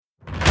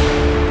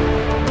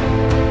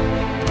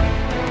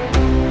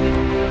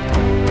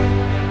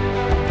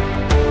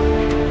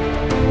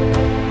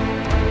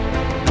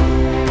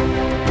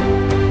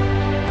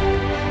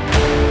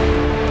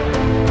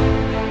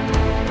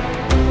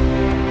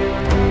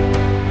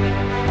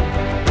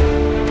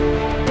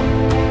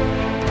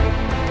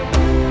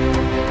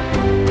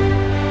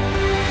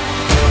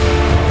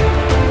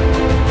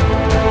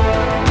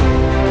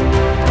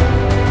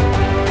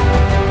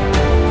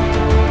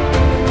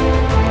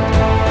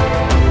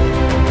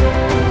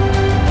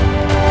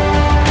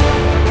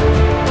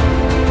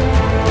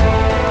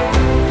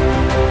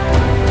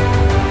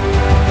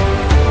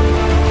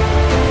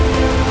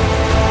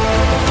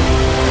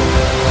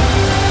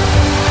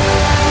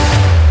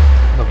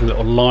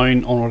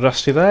screen on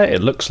Audacity there,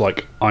 it looks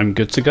like I'm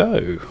good to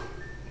go.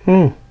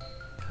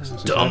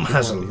 Dom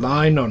has a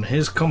line on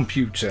his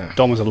computer.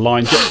 Dom has a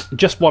line,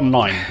 just one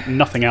line,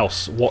 nothing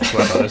else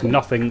whatsoever. There's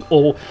nothing.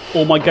 All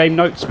my game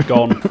notes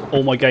gone,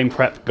 all my game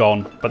prep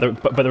gone,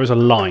 but there is a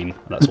line.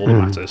 That's all that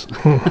matters.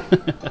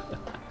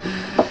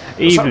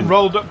 Is that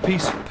rolled up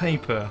piece of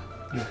paper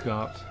you've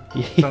got?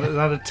 Yeah. Is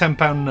that a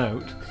 £10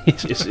 note?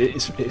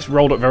 It's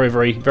rolled up very,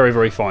 very, very,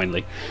 very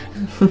finely.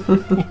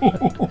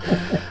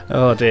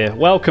 Oh dear.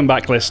 Welcome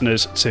back,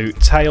 listeners, to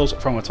Tales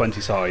from a 20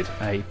 Side,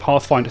 a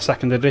Pathfinder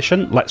 2nd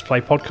Edition Let's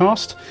Play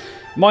podcast.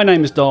 My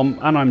name is Dom,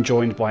 and I'm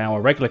joined by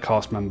our regular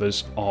cast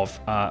members of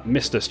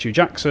Mr. Stu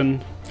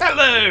Jackson.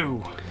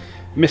 Hello!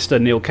 Mr.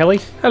 Neil Kelly.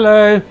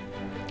 Hello.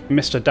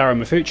 Mr. Darren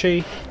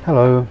Mafucci.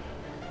 Hello.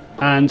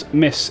 And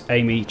Miss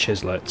Amy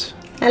Chislett.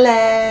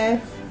 Hello.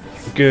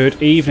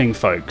 Good evening,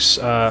 folks.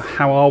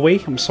 How are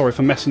we? I'm sorry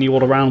for messing you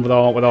all around with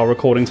our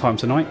recording time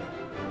tonight.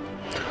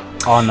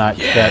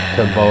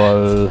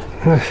 Unacceptable.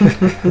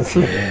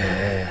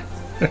 Yeah.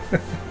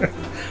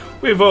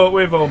 We've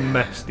all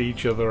messed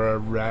each other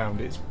around.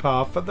 It's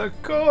par for the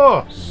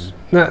course.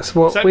 That's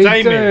what Except we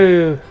Amy.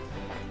 do.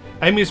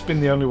 Amy's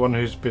been the only one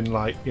who's been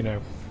like, you know,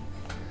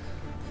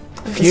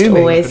 I'm just Fuming.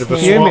 always bit of a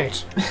here.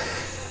 swat.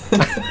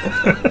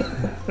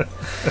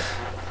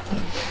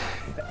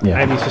 Yeah.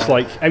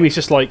 Amy's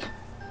just like,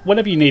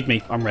 whenever you need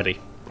me, I'm ready.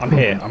 I'm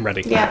here. I'm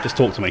ready. Yeah. Just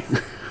talk to me.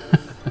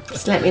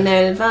 Just let me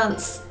know in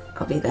advance.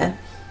 I'll be there.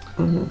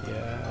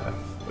 Yeah.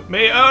 But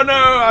me, oh no,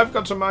 I've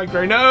got a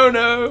migraine. Oh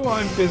no,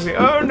 I'm busy.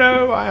 Oh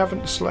no, I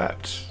haven't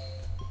slept.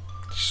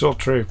 It's all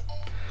true.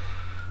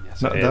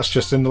 Yes, No, it that's is.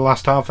 just in the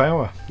last half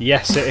hour.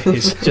 Yes, it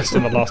is. Just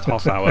in the last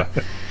half hour.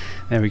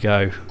 There we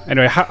go.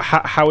 Anyway,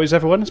 how is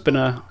everyone? It's been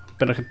a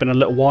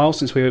little while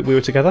since we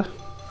were together.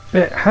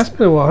 It has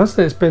been a while, hasn't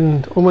it? It's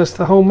been almost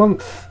the whole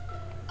month.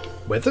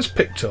 Weather's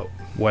picked up.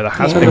 Weather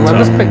has Yeah. picked The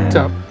weather's up. picked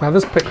up.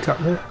 Weather's picked up.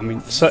 Yeah. I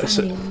mean,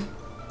 Sunny.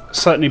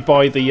 certainly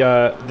by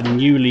the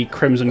newly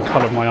crimson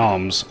colour of my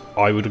arms,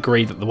 I would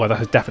agree that the weather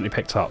has definitely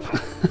picked up.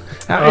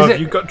 Oh, Is have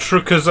you got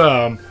trucker's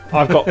arm?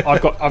 I've got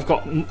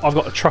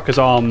a trucker's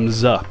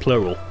arms,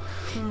 plural.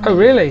 Oh,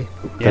 really?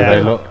 Do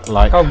they look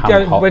like Oh,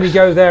 ham hocks? when you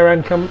go there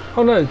and come.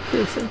 Oh no,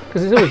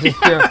 because it's always just.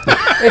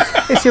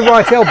 It's your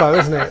right elbow,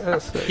 isn't it?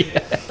 That's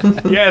it.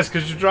 Yes,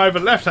 because you drive a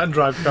left-hand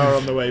drive car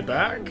on the way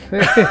back.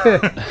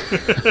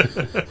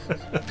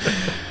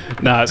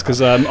 No, it's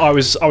because I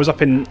was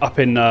up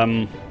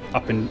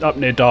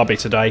near Derby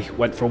today.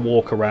 Went for a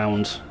walk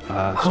around. Sort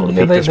Oh of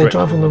yeah, Peak they District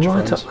drive on the with a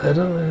right bunch of up there,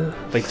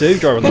 don't they? They do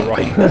drive on the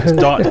right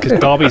because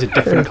Derby's a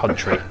different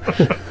country.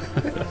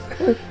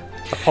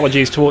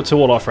 Apologies to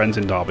all our friends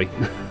in Derby.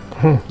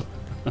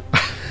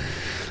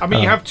 I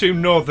mean, you have two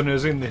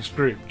northerners in this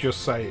group,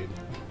 just saying.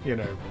 You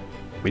know.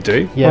 We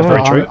do. Yeah, very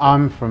but true.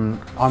 I'm from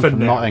For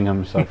now.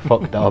 Nottingham, so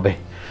fuck Derby.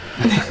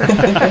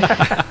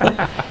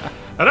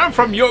 And I'm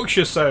from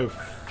Yorkshire, so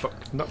fuck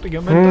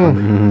Nottingham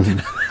and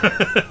Derby.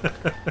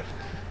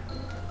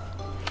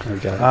 There we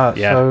go.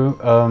 Yeah.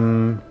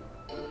 So,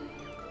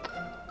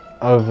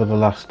 over the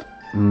last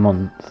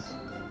month,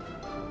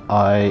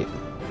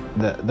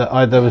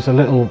 there was a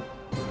little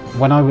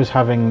when I was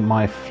having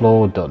my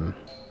floor done.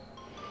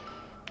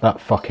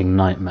 That fucking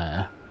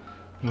nightmare.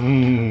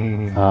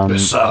 The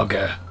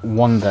saga.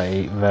 One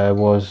day there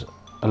was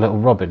a little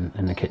robin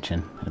in the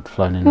kitchen. It had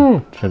flown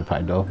in through the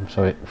patio door,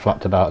 so it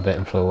flapped about a bit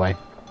and flew away.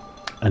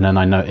 And then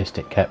I noticed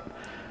it kept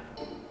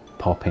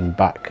popping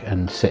back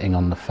and sitting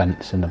on the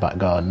fence in the back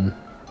garden.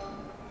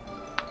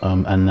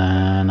 And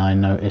then I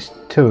noticed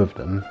two of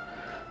them,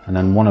 and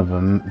then one of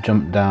them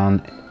jumped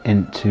down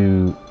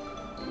into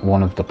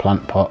one of the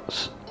plant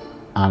pots,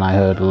 and I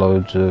heard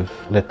loads of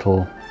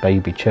little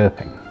baby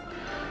chirping.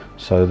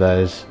 So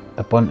there's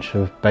a bunch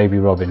of baby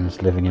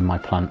robins living in my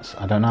plants.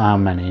 I don't know how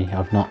many.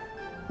 I've not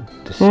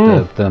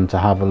disturbed them to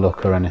have a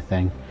look or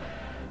anything,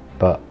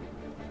 but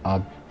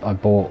I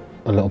bought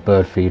a little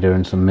bird feeder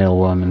and some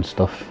mealworm and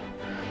stuff,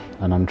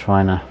 and I'm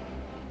trying to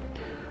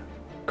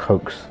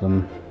coax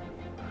them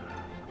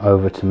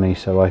over to me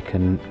so I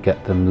can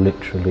get them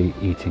literally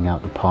eating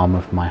out the palm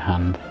of my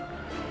hand.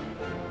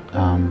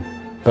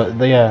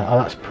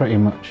 That's pretty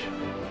much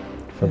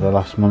for the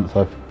last month.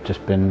 I've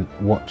just been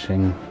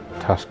watching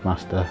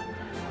Taskmaster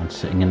and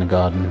sitting in the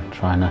garden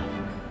trying to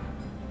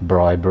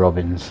bribe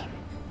robins.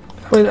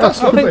 I mean,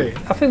 That's lovely.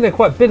 I think they're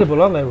quite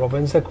biddable, aren't they,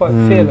 robins? They're quite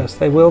fearless.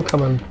 They will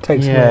come and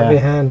take something out of your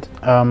hand.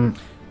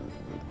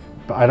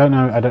 But I don't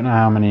know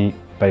how many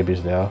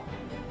babies there are,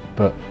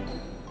 but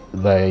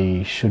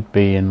they should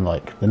be in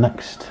like the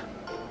next,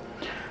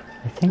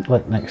 I think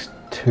like next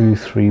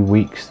 2-3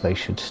 weeks they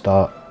should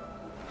start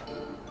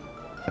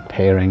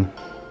appearing.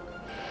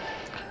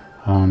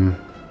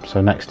 So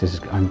next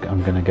is I'm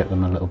going to get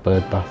them a little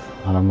bird bath,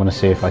 and I'm going to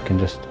see if I can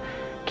just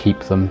keep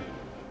them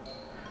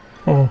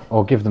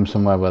or give them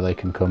somewhere where they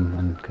can come,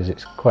 and because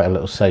it's quite a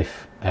little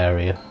safe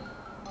area,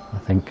 I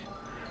think.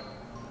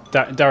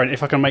 Darren,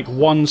 if I can make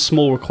one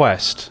small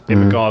request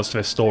in regards to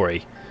this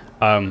story,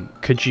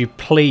 could you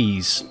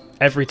please,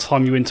 every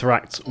time you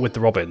interact with the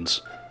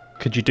robins,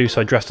 could you do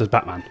so dressed as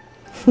Batman?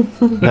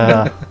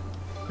 The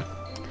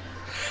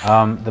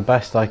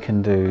best I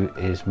can do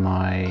is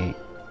my.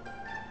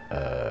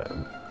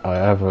 I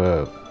have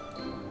a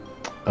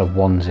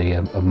onesie,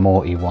 a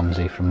Morty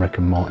onesie from Rick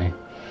and Morty.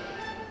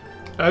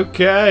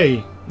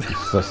 Okay.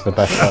 That's the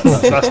best.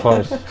 That's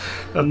close.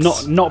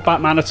 Not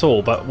Batman at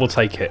all, but we'll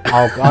take it.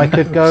 I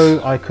could go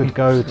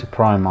to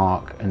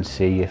Primark and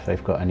see if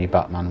they've got any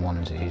Batman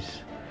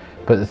onesies.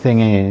 But the thing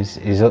is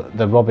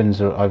the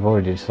Robins are. I've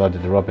already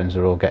decided the Robins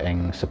are all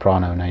getting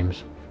Soprano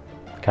names,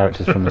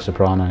 characters from The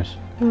Sopranos.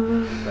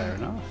 Fair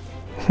enough.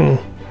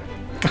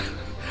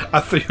 I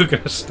thought you were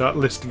going to start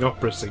listing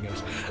opera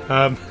singers.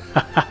 I've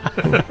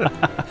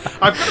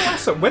got to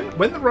ask that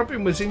when the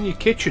Robin was in your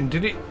kitchen,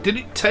 did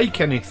it take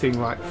anything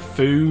like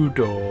food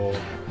or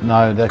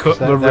No, there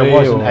cutlery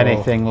wasn't or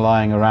anything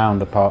lying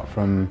around apart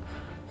from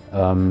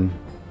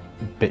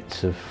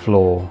bits of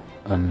floor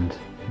and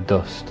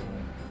dust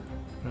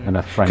and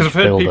a French Because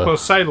I've heard builder. people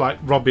say like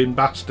Robin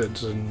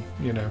bastards, and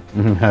you know.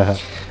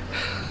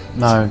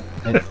 No,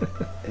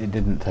 it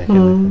didn't take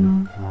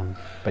anything.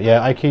 But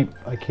yeah, I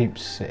keep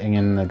sitting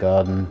in the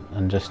garden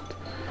and just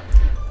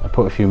I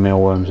put a few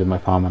mealworms in my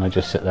palm and I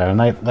just sit there and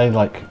they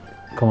like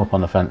come up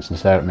on the fence and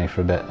stare at me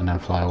for a bit and then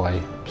fly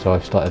away. So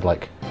I've started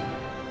like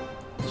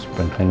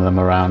sprinkling them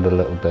around a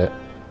little bit.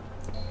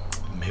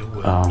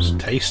 Mealworms,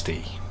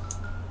 tasty.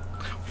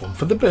 One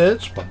for the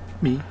birds, one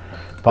for me.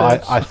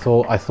 But I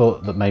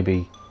thought that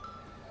maybe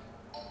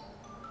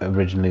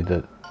originally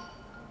that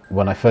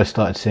when I first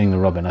started seeing the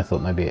Robin, I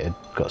thought maybe it had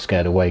got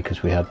scared away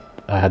because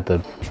I had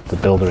the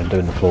builder in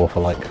doing the floor for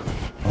like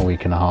a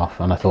week and a half,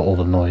 and I thought all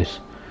the noise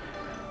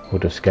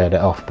would have scared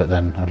it off. But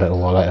then a little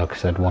while later, like I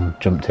said, one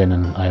jumped in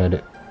and I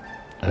heard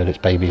its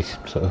babies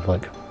sort of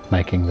like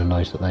making the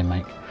noise that they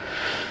make.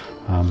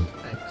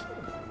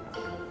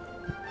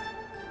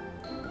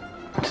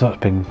 So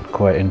that's been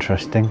quite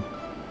interesting.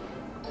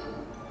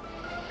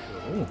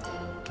 Cool.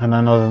 And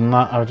then other than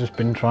that, I've just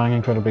been trying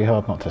incredibly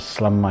hard not to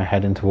slam my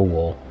head into a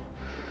wall.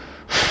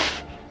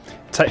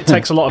 It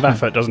takes a lot of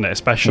effort, doesn't it?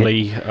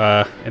 Especially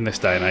in this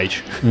day and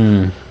age.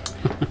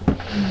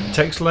 It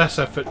takes less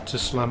effort to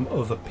slam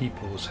other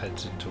people's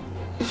heads into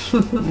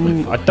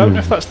walls. I don't know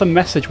if that's the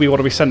message we want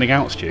to be sending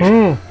out, Stu.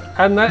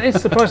 And that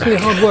is surprisingly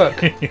hard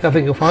work, I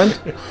think you'll find.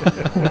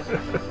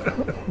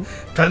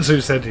 Depends who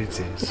said it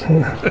is.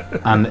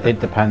 And it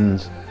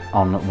depends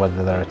on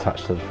whether they're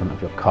attached to the front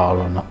of your car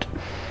or not.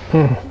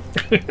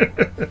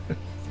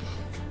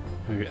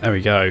 There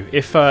we go.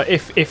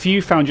 If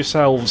you found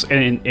yourselves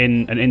in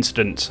an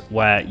incident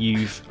where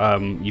you've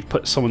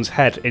put someone's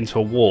head into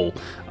a wall,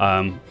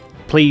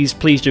 please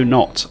do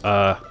not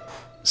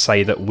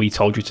say that we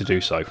told you to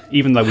do so,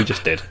 even though we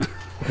just did.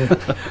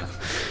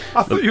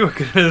 I thought you were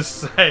going to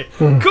say,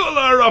 call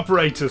our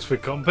operators for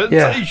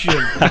compensation.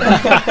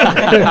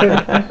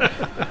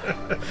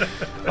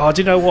 Oh,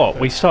 do you know what?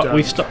 We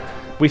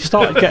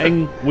started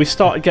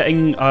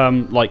getting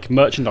like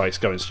merchandise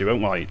going, Stu,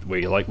 weren't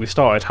we? We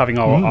started having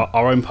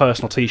our own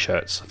personal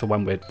T-shirts for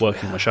when we're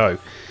working on the show.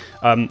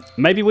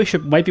 Maybe we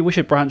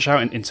should branch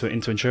out into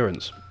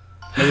insurance.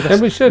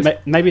 Maybe we should.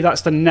 Maybe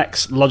that's the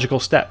next logical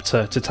step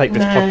to take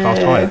this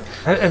podcast higher.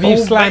 Have you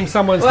slammed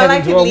someone's Well, head I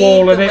into could a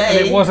wall lead and the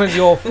it way. wasn't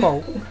your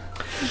fault?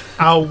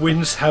 Al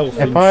wins health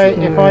If I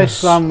insurance.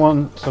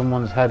 slam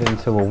someone's head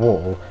into a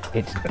wall,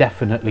 it's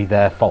definitely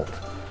their fault.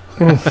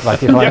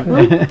 Like if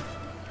I.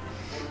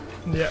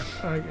 Yeah,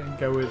 I can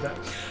go with that.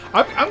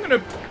 I'm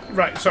going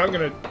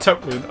to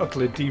totally and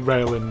utterly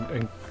derail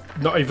and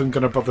not even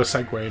going to bother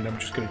segueing. I'm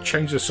just going to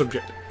change the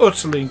subject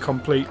utterly and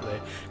completely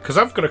because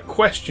I've got a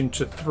question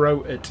to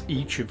throw at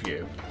each of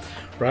you.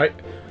 Right?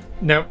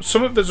 Now,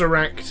 some of us are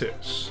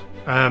actors.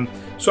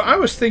 So I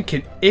was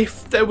thinking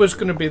if there was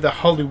going to be the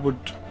Hollywood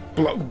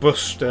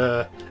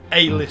blockbuster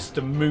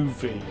A-lister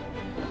movie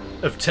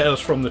of Tales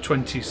from the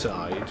 20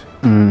 side,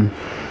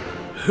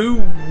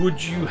 who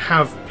would you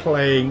have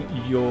playing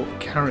your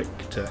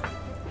character?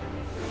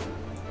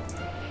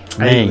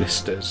 Me.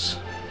 A-listers.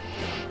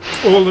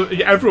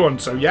 Everyone,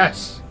 so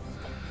yes.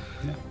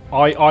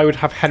 I would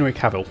have Henry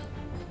Cavill.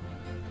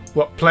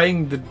 What,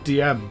 playing the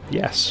DM?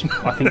 Yes,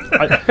 I think.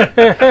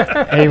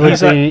 He would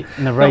be Not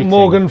narrating.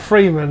 Morgan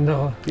Freeman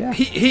or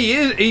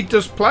He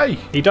does play.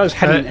 He does.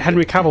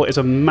 Henry Cavill is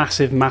a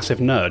massive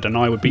nerd, and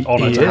I would be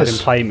honoured to have him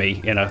is. play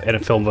me in a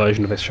film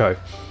version of this show.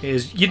 He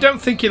is. You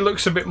don't think he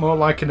looks a bit more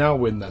like an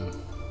Elwyn then?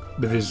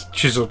 With his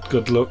chiseled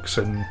good looks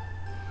and...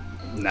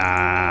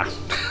 Nah.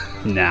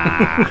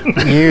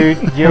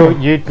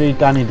 You'd be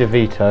Danny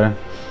DeVito.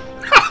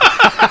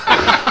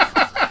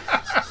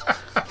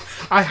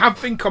 I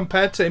have been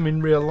compared to him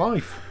in real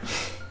life.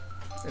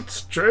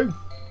 It's true.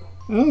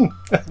 There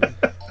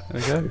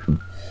we go.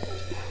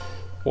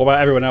 What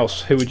about everyone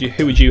else? Who would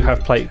you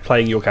have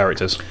playing your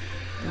characters?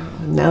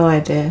 No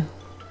idea.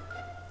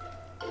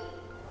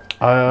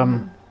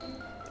 I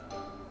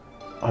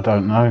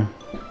don't know.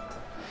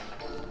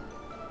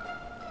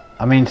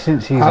 I mean,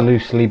 since he's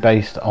loosely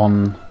based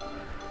on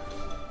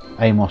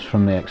Amos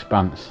from The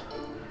Expanse,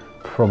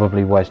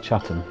 probably Wes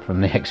Chatham from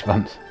The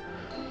Expanse.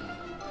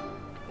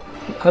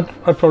 I'd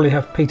probably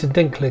have Peter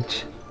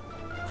Dinklage.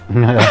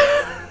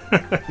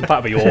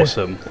 That'd be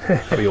awesome.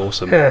 That'd be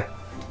awesome. Yeah.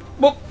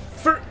 Well,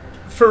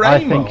 for I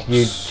Amos, think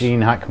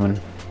Eugene Hackman.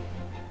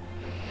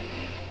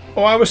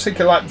 Oh, I was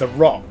thinking like The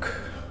Rock.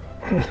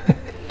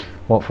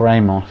 What for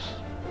Amos?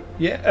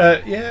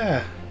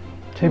 Yeah.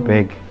 Too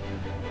big.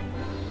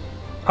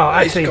 Oh,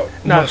 actually, He's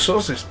got no.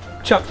 muscles. It's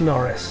Chuck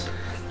Norris.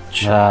 Oh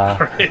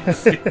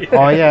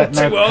yeah,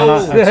 no. Too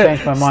I've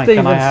changed my mind.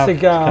 Steven Can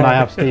Seagal. I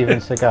have Steven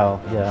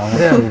Seagal? Yeah, I want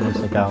Yeah. Steven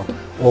Seagal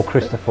or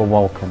Christopher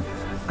Walken.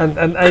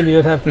 And Amy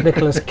would have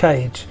Nicolas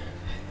Cage.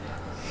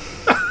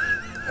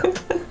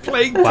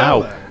 playing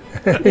Wow. teller.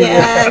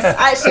 Yes,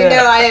 actually,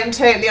 no, I am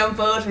totally on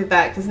board with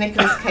that because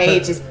Nicolas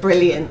Cage is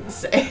brilliant.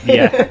 So.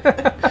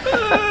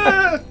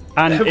 Yeah.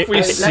 And Have we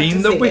love seen to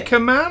The see Wicker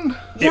Man?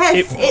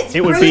 Yes, it's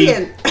it would be-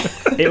 brilliant.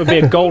 it would be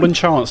a golden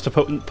chance to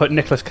put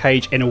Nicolas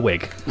Cage in a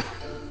wig.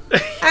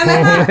 And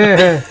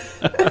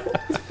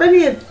it's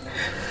brilliant.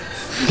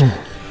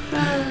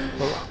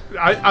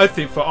 I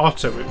think for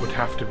Otto it would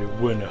have to be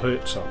Werner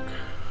Herzog.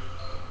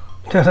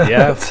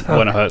 Yeah,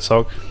 Werner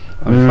Herzog.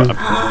 That'd be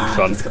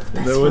fun. He's got the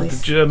best There with the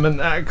voice. German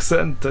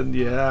accent and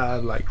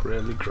like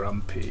really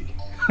grumpy.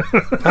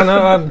 I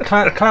know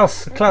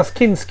Klaus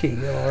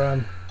Kinski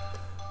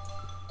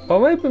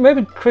or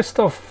maybe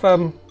Christoph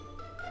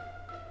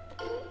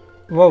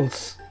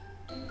Waltz.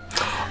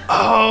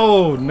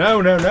 Oh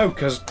no!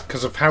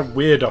 Because of how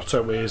weird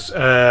Otto is.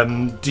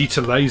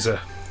 Dieter Laser.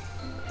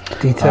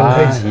 Detail.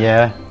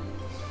 Yeah.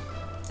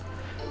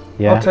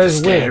 Yeah.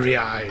 Otto's weird. Scary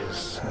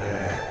eyes.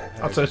 Yeah.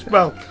 Otto's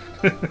well.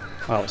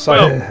 Well, so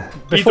Well,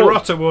 before- either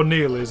Otto or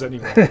Neil is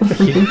anyway.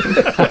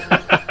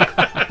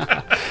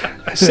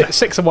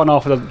 6 of one,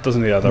 half a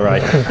dozen of the other,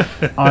 right?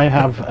 I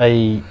have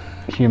a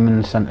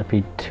Human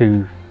Centipede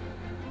 2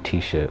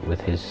 T-shirt with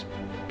his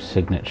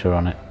signature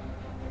on it.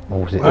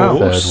 Or was it the third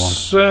one?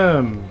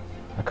 Awesome.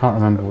 I can't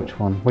remember which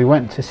one. We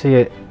went to see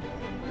it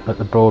at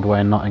the Broadway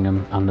in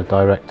Nottingham, and the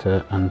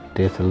director and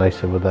Dieter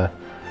Laser were there.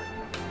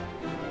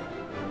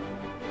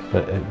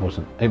 But it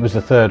wasn't. It was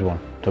the third one,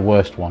 the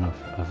worst one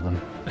of them.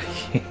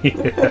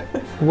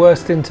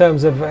 Worst in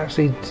terms of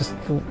actually just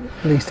the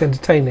least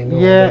entertaining. Or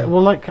Yeah,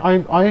 well, like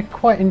I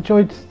quite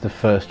enjoyed the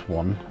first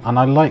one, and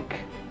I like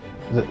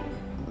that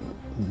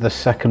the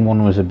second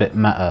one was a bit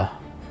meta,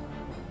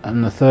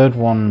 and the third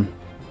one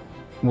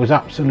was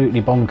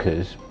absolutely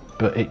bonkers,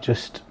 but it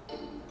just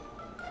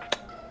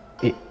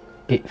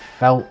it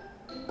felt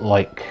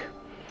like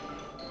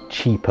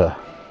cheaper,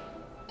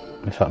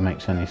 if that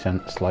makes any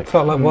sense. Like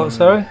felt like what?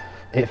 Sorry.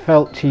 it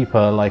felt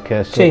cheaper, like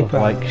a sort Cheaper.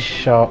 of like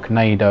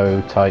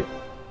Sharknado type.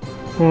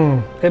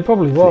 It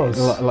probably was.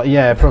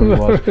 Yeah, it probably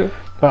was.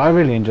 But I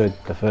really enjoyed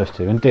the first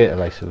two, and Dieter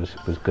Laser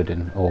was good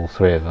in all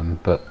three of them.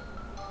 But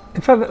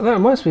In fact, that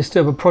reminds me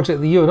still of a project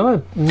that you and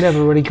I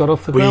never really got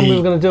off the ground. We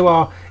were going to do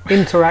our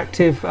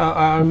interactive,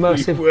 our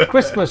immersive were.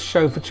 Christmas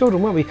show for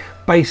children, weren't we?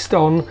 Based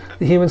on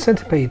the Human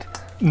Centipede.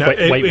 No,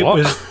 Wait, it what?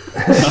 was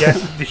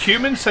the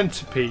Human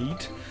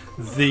Centipede,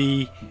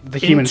 the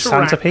Human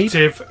Centipede?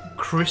 interactive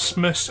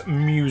Christmas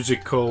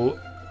musical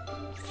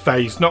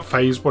phase. Not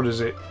phase. What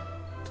is it?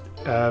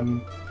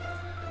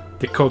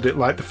 They called it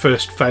like the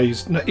first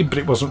phase, no, but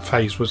it wasn't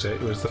phase, was it?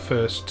 It was the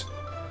first.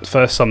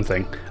 First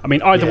something. I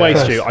mean, either way,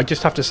 Yes. Stu, I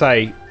just have to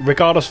say,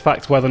 regardless of the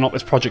fact whether or not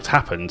this project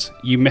happened,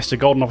 you missed a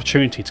golden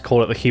opportunity to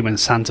call it the Human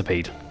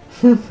Centipede.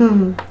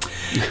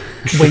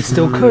 We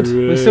still could.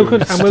 We still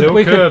could. And Still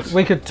we could. could.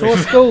 We could tour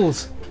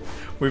schools.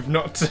 We've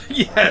not,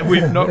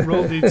 we've not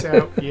ruled it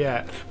out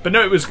yet. But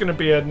no, it was going to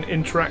be an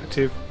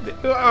interactive.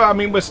 I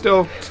mean, we're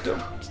still,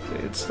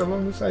 it's still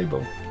on the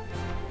table.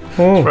 As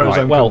far as Right,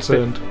 I'm well,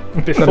 concerned.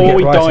 Before get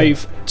we writing.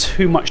 dive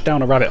too much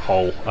down a rabbit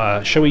hole,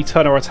 shall we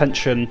turn our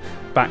attention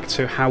back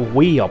to how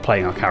we are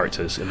playing our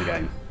characters in the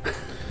game?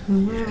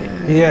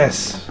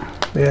 Yes.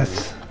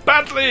 Yes.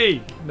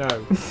 Badly. No.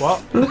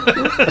 What?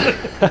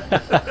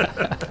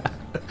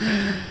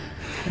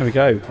 There we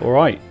go. All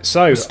right.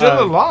 So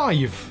Still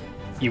alive.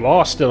 you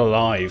are still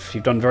alive.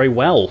 You've done very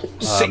well.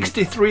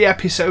 63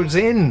 episodes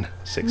in.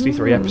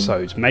 63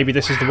 episodes. Maybe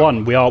this is the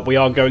one. We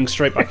are going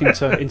straight back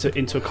into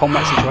a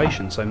combat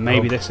situation. So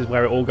maybe this is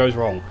where it all goes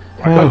wrong.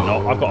 I hope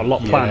not. I've got a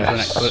lot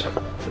planned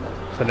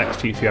for the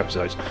next few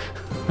episodes.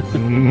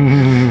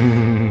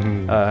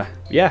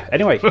 Yeah.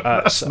 Anyway,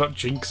 That's not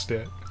jinxed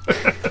it.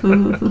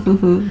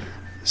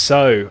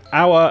 so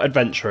our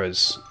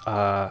adventurers,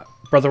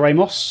 Brother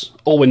Amos,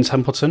 Alwyn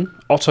Templeton,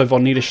 Otto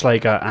von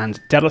Niederschläger, and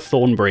Della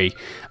Thornbury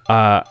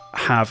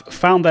have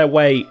found their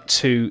way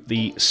to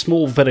the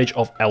small village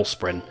of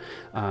Elsprin,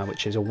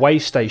 which is a way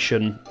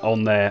station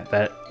on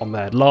their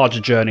larger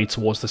journey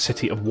towards the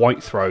city of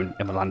Whitethrone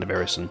in the land of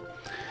Irison.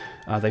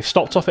 They've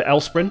stopped off at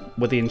Elsprin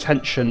with the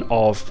intention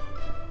of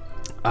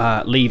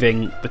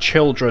leaving the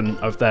children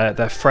of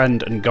their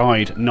friend and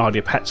guide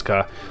Nadia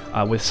Petska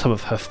with some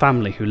of her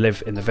family who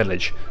live in the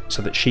village,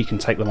 so that she can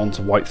take them on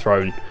to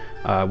Whitethrone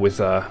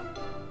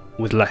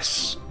with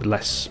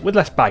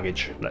less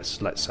baggage.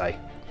 Let's say.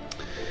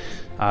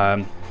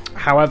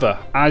 However,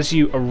 as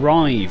you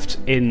arrived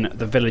in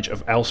the village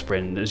of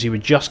Elsprin, as you were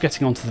just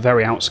getting onto the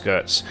very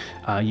outskirts,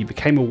 you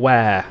became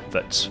aware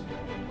that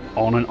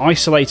on an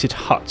isolated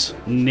hut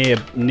near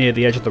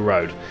the edge of the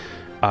road,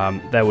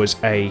 there was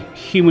a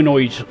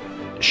humanoid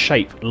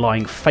shape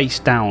lying face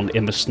down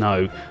in the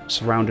snow,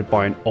 surrounded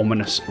by an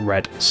ominous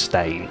red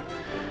stain.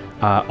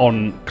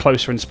 On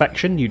closer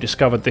inspection, you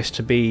discovered this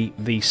to be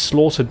the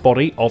slaughtered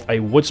body of a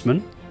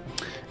woodsman,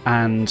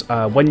 and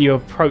when you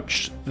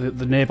approached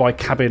the nearby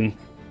cabin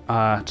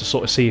to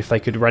sort of see if they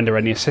could render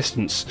any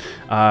assistance,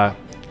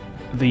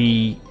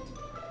 the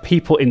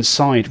people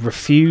inside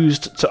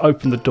refused to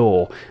open the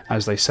door,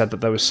 as they said that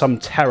there was some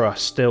terror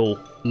still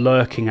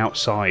lurking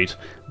outside,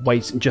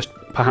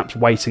 perhaps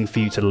waiting for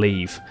you to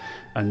leave.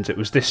 And it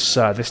was this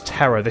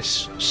terror,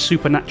 this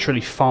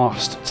supernaturally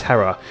fast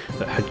terror,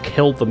 that had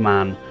killed the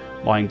man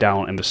lying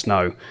down in the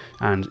snow,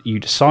 and you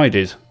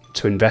decided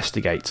to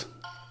investigate.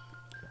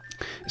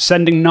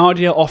 Sending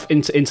Nadia off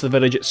into the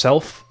village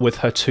itself with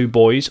her 2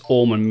 boys,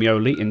 Orm and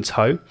Mioli, in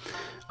tow,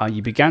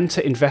 you began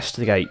to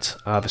investigate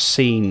the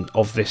scene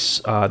of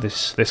this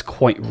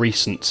quite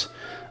recent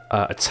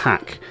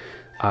attack,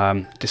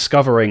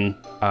 discovering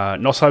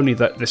not only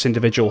that this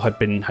individual had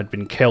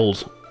been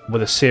killed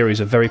with a series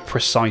of very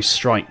precise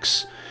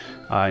strikes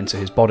into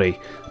his body,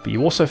 but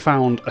you also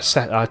found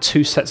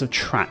 2 sets of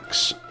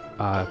tracks,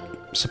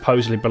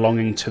 supposedly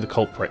belonging to the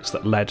culprits,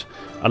 that led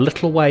a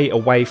little way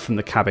away from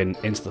the cabin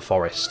into the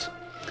forest.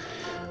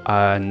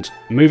 And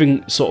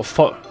moving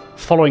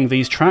following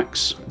these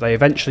tracks, they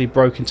eventually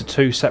broke into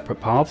 2 separate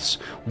paths,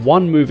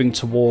 one moving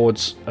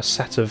towards a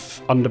set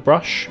of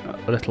underbrush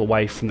a little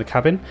away from the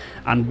cabin,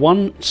 and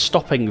one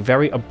stopping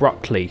very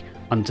abruptly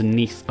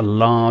underneath a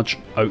large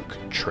oak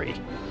tree.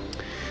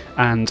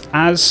 And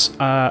as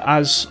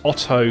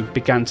Otto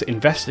began to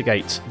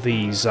investigate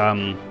these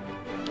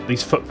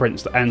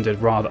footprints that ended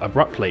rather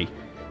abruptly,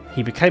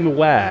 he became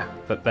aware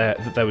that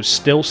there was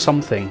still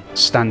something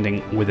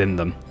standing within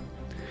them.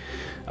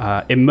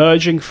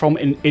 Emerging from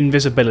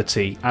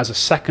invisibility as a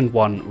second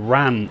one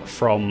ran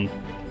from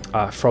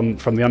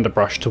the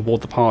underbrush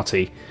toward the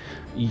party,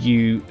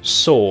 you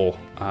saw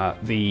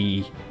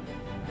the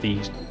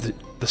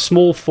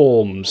small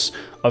forms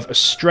of a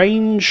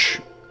strange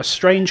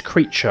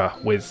creature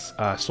with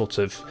sort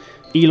of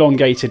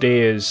elongated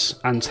ears,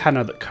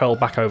 antennae that curl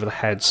back over the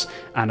heads,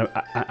 and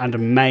a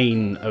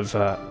mane of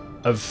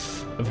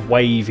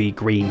wavy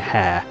green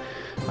hair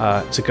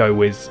to go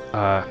with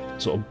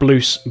sort of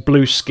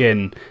blue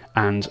skin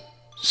and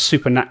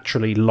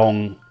supernaturally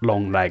long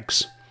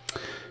legs.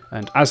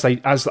 And as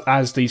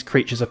these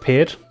creatures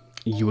appeared,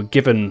 you were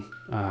given,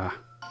 I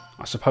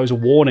suppose, a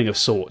warning of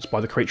sorts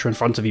by the creature in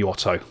front of you,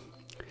 Otto.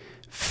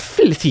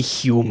 "Filthy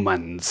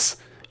humans!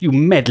 You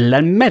meddle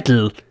and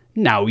meddle!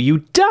 Now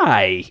you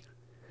die!"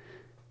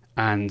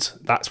 And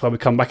that's where we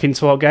come back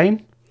into our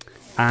game.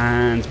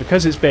 And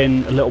because it's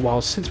been a little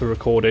while since we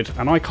recorded,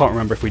 and I can't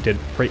remember if we did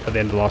at the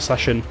end of last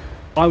session,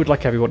 I would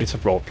like everybody to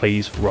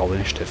please roll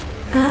initiative.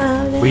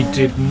 We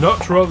did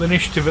not roll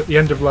initiative at the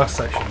end of last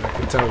session, I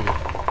can tell you.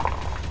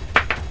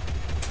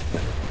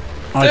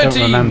 I don't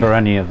remember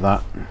any of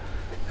that.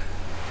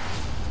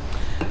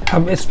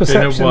 It's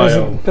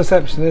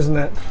perception, isn't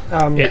it?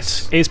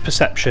 It is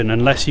perception,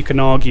 unless you can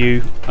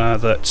argue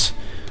that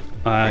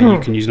you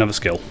can use another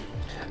skill.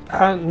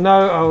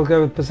 No, I'll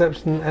go with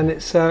perception, and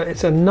it's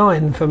a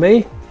 9 for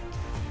me.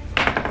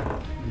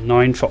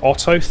 9 for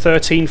Otto,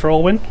 13 for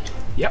Olwyn.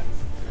 Yep.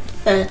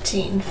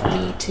 13 for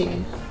me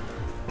too.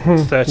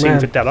 13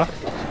 for Della.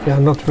 Yeah,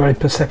 I'm not very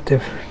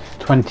perceptive.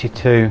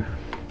 22.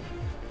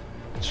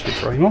 2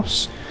 for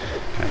Amos.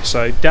 Okay,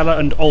 so Della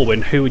and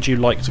Olwyn, who would you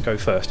like to go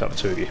first out of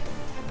the 2 of you?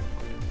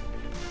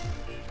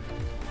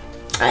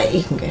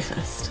 You can go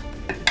first.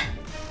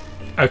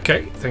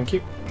 Okay, thank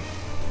you.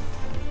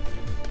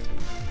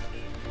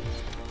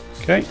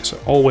 Okay, so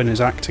Olwyn is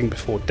acting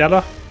before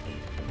Della.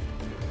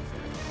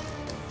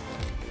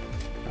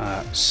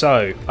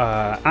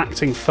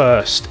 Acting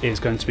first is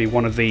going to be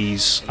one of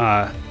these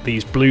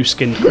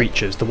blue-skinned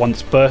creatures, the one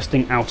that's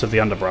bursting out of the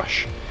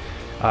underbrush.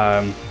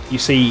 You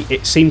see,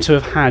 it seemed to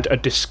have had a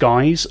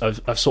disguise of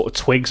sort of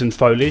twigs and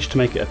foliage to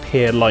make it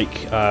appear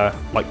like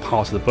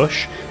part of the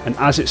bush. And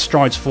as it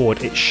strides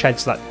forward, it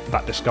sheds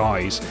that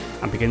disguise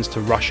and begins to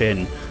rush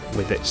in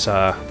with its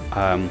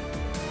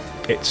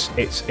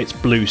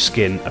blue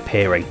skin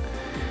appearing,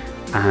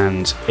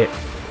 and it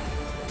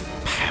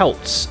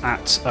pelts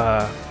at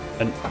a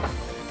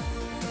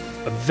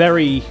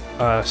very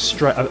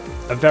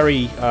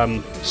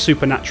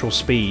supernatural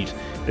speed.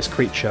 This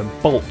creature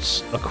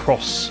bolts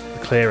across the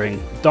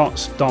clearing,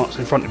 darts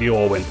in front of you,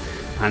 Orwin,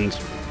 and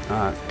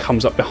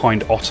comes up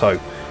behind Otto,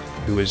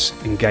 who is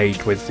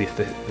engaged with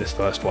this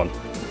first one.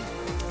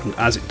 And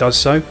as it does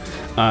so,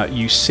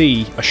 you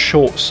see a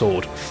short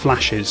sword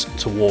flashes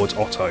towards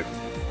Otto.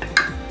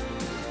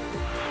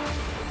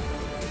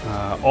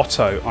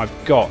 Otto,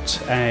 I've got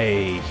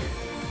a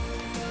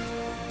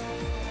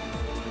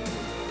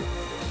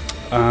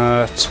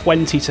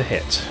 20 to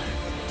hit.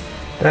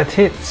 That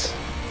hits.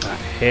 That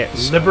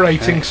hits.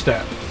 Liberating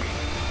step.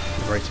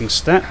 Liberating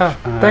step.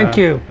 Thank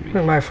you,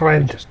 my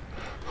friend.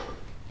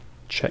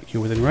 check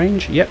you're within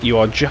range. Yep, you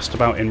are just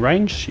about in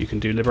range. You can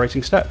do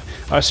Liberating Step.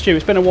 Stu,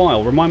 it's been a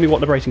while. Remind me what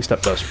Liberating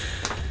Step does.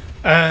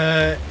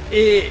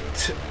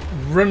 It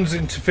runs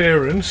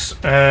interference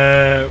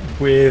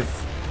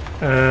with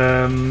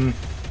the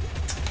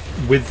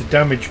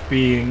damage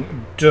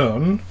being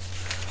done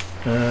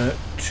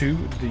to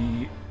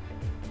the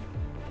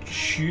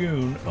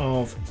tune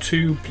of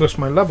 2 plus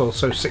my level,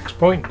 so 6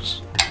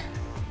 points.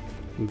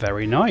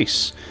 Very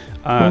nice.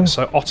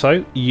 So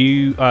Otto,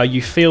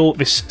 you feel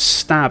this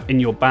stab in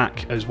your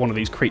back as one of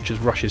these creatures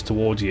rushes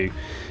towards you,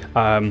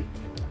 and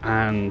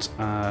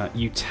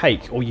you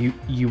take, or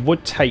you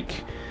would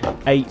take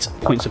 8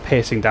 points of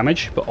piercing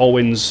damage, but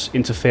Olwyn's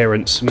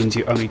interference means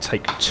you only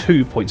take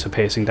 2 points of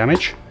piercing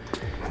damage.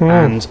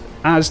 And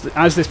as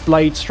this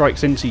blade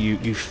strikes into you,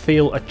 you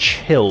feel a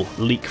chill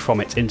leak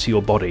from it into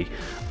your body.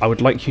 I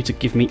would like you to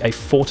give me a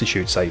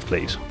Fortitude save,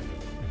 please.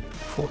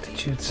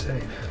 Fortitude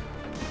save.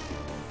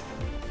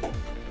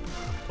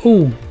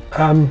 Ooh,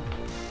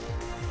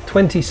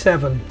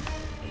 27.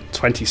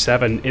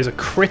 27 is a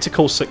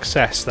critical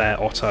success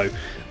there, Otto.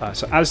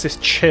 So as this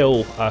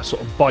chill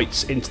sort of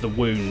bites into the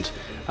wound,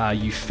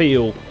 you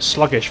feel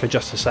sluggish for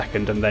just a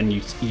second, and then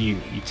you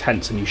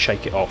tense and you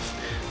shake it off.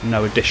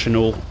 No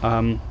additional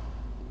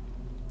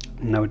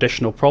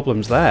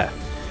problems there.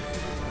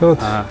 Good.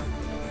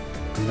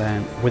 And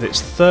then with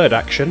its third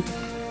action,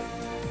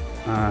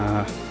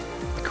 the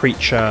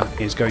creature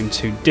is going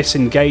to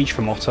disengage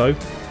from Otto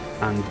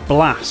and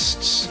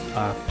blasts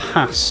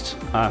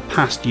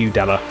past you,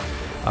 Della.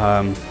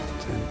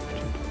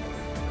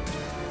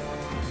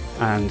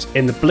 And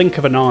in the blink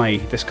of an eye,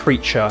 this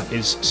creature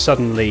is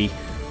suddenly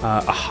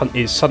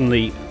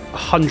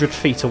 100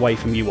 feet away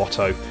from you,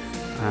 Otto,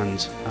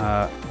 and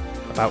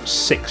about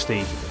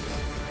 60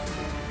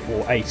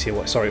 or 80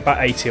 away. Sorry,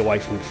 about 80 away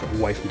from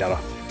Della.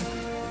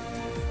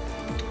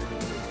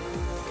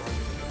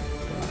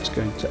 That's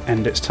going to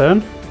end its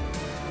turn.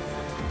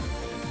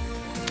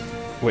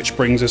 Which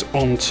brings us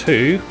on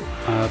to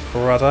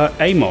Brother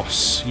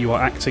Amos. You are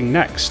acting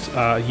next.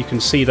 You can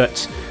see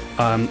that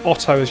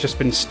Otto has just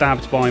been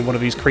stabbed by one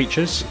of these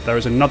creatures. There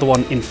is another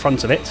one in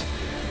front of it.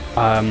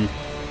 The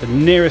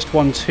nearest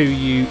one to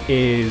you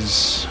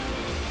is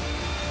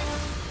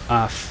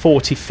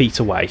 40 feet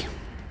away.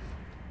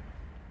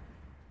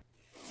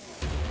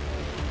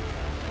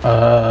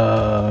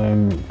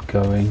 I'm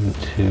going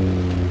to...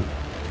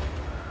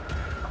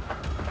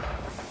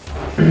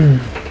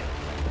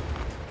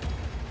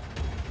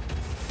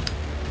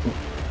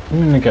 I'm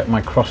going to get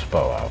my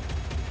crossbow out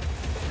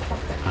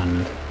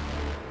and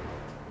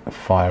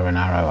fire an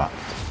arrow at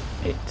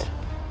it.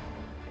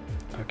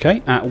 Okay,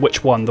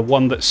 which one? The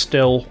one that's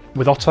still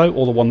with Otto,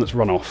 or the one that's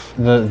run off?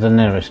 The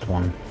nearest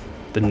one.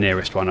 The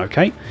nearest one,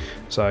 okay.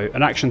 So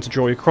an action to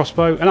draw your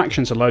crossbow, an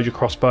action to load your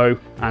crossbow,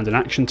 and an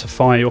action to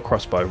fire your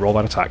crossbow. Roll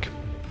that attack.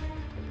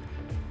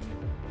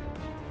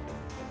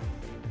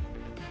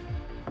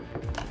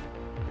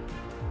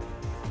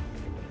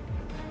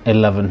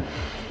 11.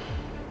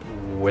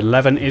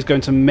 11 is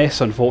going to miss,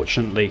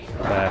 unfortunately,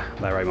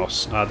 there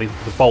Amos. The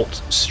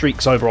bolt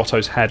streaks over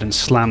Otto's head and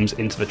slams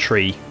into the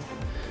tree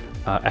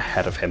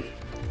ahead of him.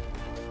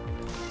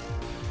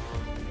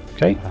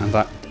 Okay, and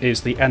that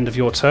is the end of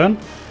your turn,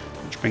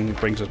 which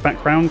brings us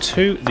back round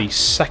to the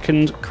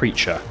second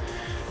creature.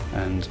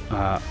 And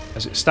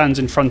as it stands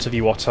in front of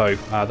you, Otto,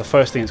 the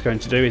first thing it's going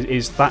to do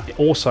is that it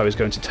also is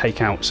going to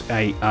take out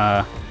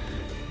a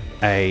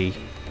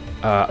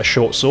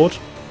short sword,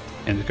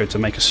 and it's going to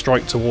make a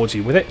strike towards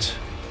you with it.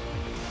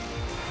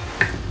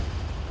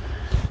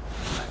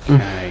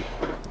 Okay,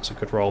 that's a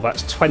good roll.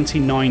 That's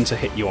 29 to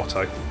hit you,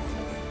 Otto.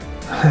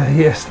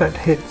 Yes, that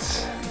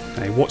hits.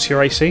 Okay, what's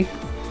your AC?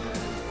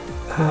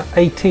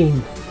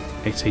 18.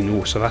 18.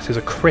 Oh, so that is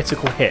a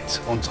critical hit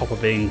on top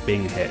of being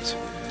hit.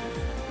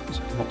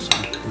 So lots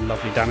of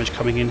lovely damage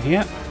coming in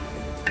here. 4,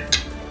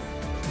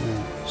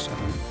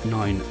 7,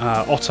 9.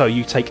 Otto,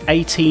 you take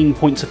 18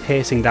 points of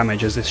piercing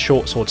damage as this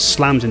short sword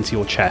slams into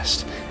your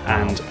chest,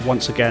 and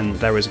once again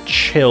there is a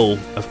chill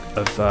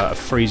of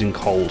freezing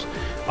cold.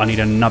 I need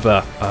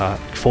another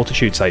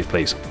fortitude save,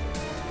 please.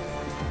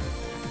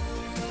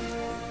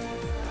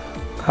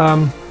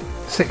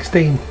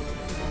 16.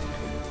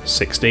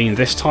 16.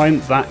 This time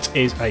that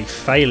is a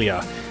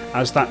failure.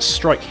 As that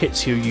strike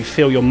hits you, you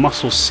feel your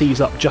muscles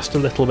seize up just a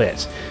little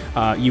bit.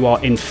 You are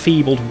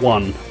enfeebled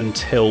 1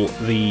 until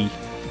the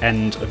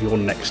end of your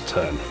next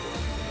turn.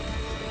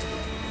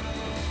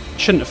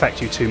 Shouldn't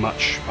affect you too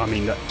much. I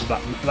mean,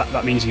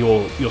 that means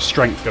your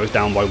strength goes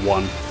down by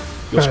 1.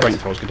 Your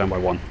strength rolls go down by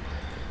 1.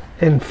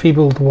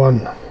 Enfeebled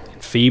 1.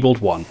 Enfeebled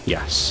 1,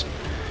 yes.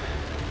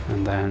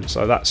 And then,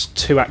 so that's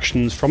 2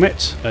 actions from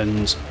it,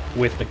 and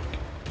with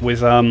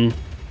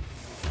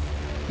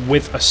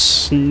a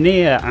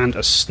sneer and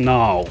a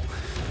snarl,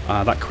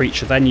 that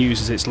creature then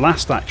uses its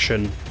last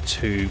action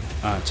to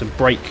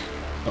break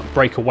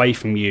away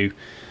from you.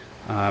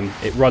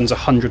 It runs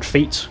 100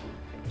 feet,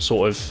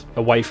 sort of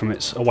away from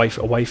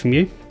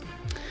you,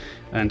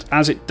 and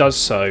as it does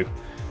so,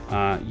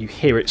 you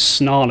hear it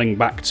snarling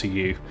back to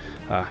you.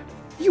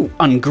 You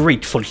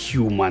ungrateful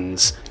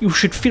humans. You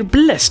should feel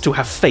blessed to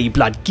have Fey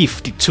blood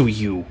gifted to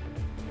you.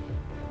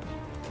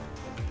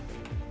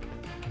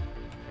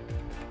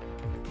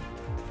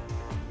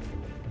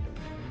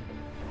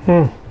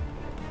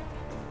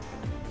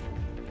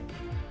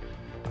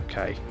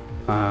 Okay,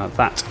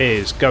 that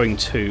is going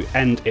to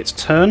end its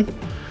turn.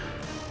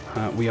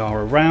 We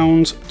are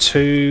around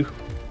to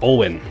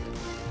Alwyn.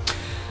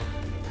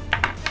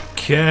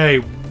 Okay,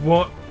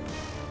 what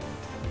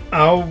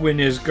Alwyn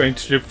is going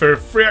to do for a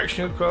free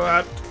action, go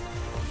out,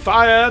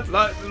 fire,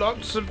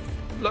 lots of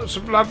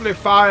lovely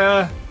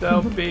fire.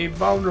 They'll be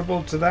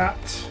vulnerable to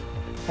that.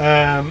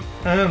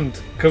 And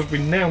because we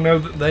now know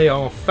that they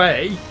are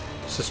Fey,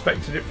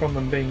 suspected it from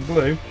them being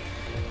blue,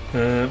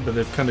 but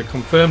they've kind of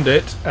confirmed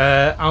it.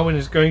 Alwyn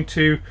is going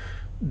to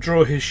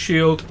draw his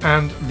shield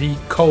and the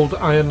cold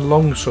iron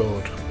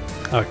longsword.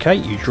 Okay,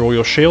 you draw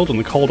your shield and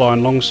the cold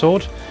iron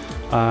longsword.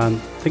 I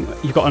think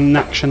you've got an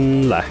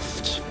action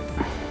left.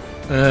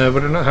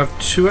 Would I not have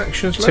 2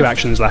 actions left? 2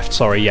 actions left,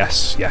 sorry,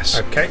 yes.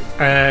 Okay,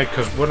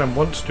 because what I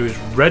want to do is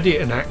ready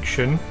an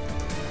action.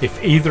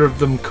 If either of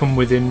them come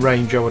within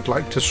range, I would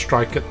like to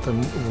strike at them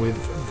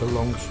with the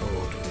longsword.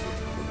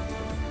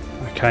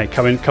 Okay,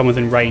 come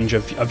within range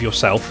of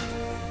yourself.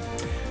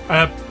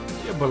 Well,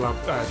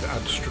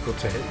 I'd struggle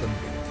to hit them.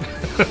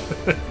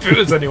 If it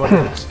was anyone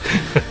else.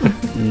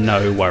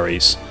 No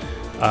worries.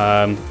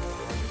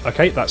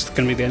 Okay, that's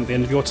going to be the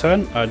end of your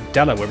turn.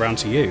 Della, we're round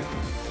to you.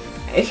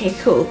 Okay,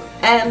 cool.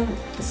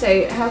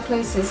 So how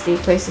close is the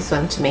closest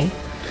one to me?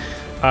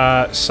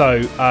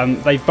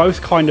 They've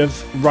both kind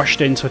of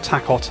rushed in to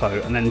attack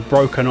Otto and then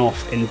broken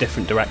off in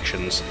different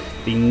directions.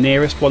 The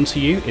nearest one to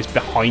you is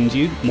behind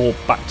you, more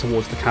back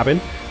towards the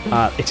cabin.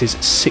 It is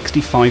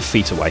 65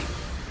 feet away.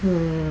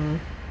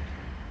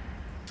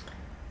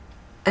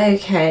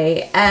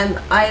 Okay,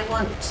 I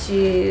want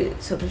to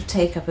sort of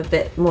take up a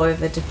bit more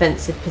of a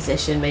defensive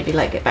position, maybe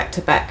like get back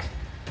to back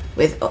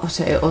with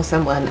Otto or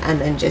someone,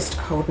 and then just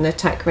hold an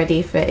attack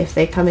ready for if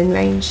they come in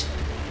range.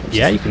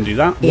 Yeah, you can do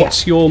that. Yeah.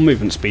 What's your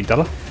movement speed,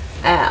 Della?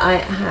 I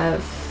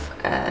have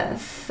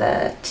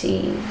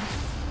 30.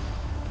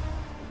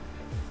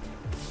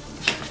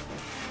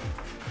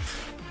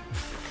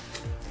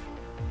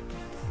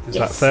 Is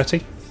Yes. that 30?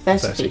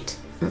 30 feet.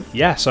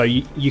 Yeah, so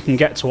you can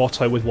get to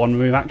Otto with 1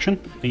 move action,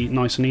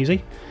 nice and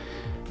easy.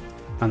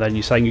 And then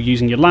you're saying you're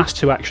using your last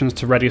 2 actions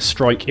to ready a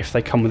strike if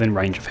they come within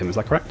range of him, is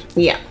that correct?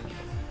 Yeah.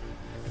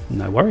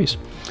 No worries.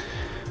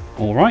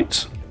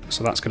 Alright,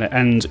 so that's going to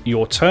end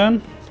your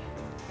turn.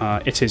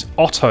 It is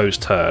Otto's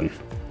turn.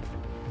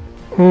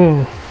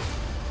 I'm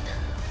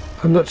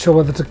not sure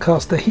whether to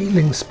cast a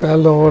healing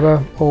spell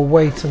or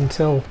wait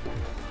until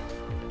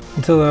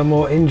there are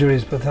more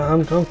injuries, but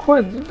I'm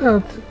quite.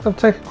 I've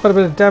taken quite a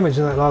bit of damage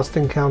in that last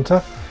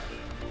encounter.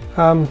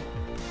 I'll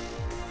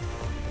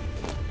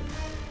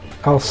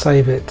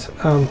save it.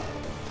 I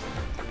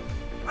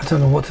don't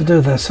know what to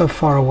do. They're so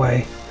far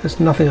away. There's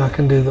nothing I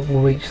can do that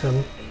will reach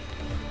them.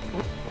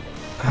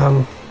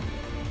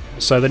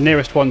 So the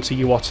nearest one to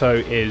you, Otto,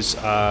 is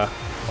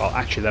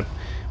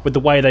with the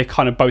way they've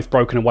kind of both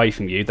broken away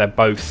from you, they're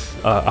both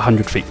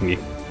 100 feet from you.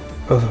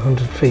 Both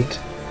 100 feet.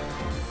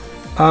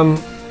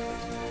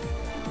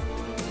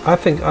 I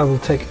think I will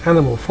take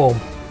animal form.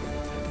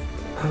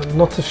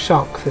 Not a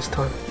shark this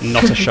time.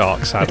 Not a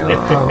shark, sadly.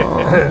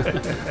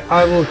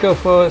 I will go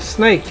for a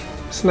snake.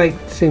 Snake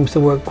seems to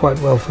work quite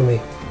well for me.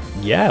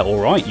 Yeah,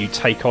 alright, you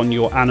take on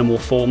your animal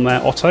form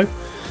there, Otto.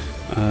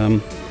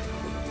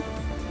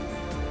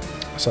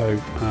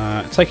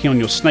 Taking on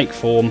your snake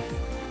form,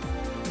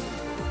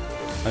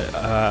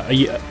 are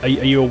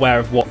you aware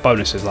of what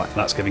bonuses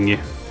that's giving you?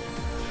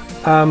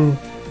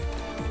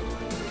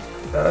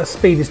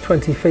 Speed is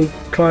 20 feet,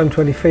 climb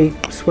 20 feet,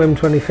 swim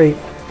 20 feet.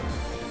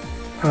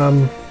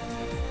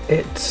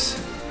 It's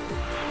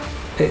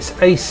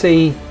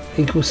AC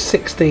equals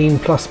 16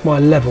 plus my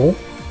level.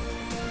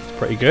 It's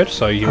pretty good,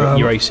 so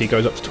your AC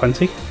goes up to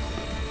 20.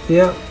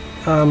 Yeah.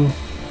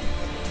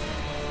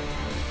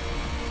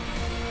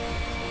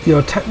 Your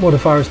attack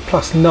modifier is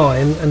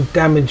 +9 and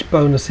damage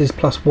bonus is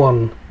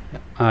 +1.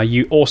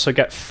 You also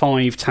get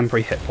 5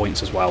 temporary hit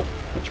points as well,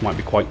 which might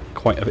be quite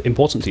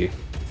important to you.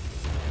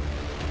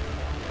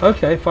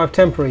 Okay, 5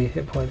 temporary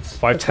hit points.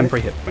 5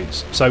 temporary hit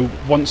points. So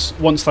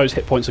once those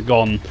hit points are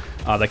gone,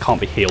 they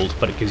can't be healed,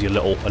 but it gives you a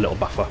little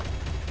buffer.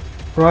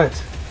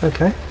 Right.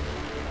 Okay.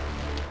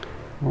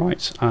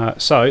 Right.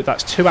 So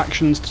that's 2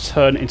 actions to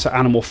turn into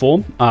animal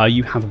form.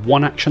 You have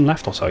 1 action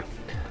left, Otto.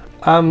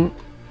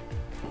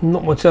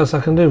 Not much else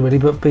I can do really,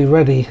 but be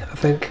ready. I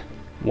think.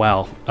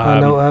 Well, I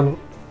know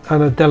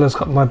Della's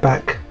got my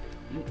back.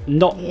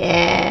 Not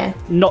Yeah.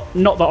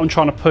 that I'm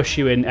trying to push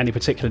you in any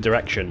particular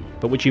direction,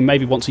 but would you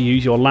maybe want to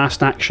use your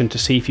last action to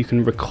see if you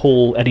can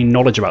recall any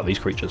knowledge about these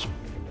creatures?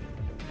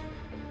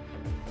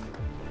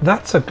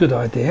 That's a good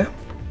idea.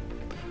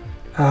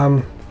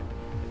 So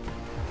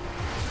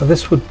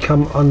this would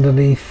come under.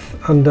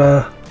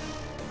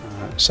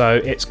 So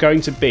it's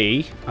going to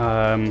be.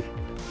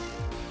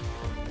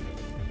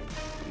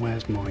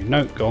 Where's my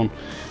note gone?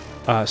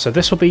 So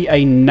this will be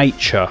a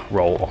nature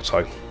roll,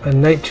 Otto. A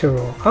nature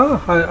roll.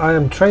 I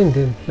am trained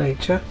in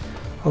nature.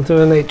 I'll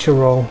do a nature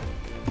roll.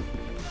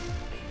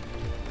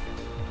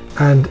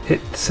 And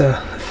it's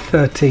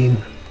 13.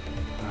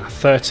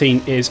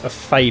 13 is a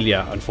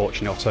failure,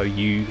 unfortunately, Otto.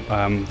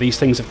 These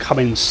things have come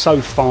in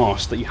so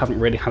fast that you haven't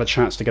really had a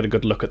chance to get a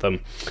good look at them,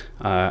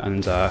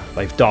 and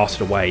they've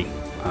darted away.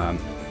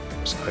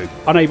 So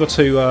unable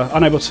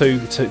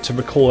to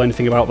recall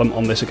anything about them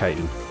on this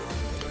occasion.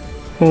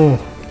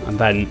 And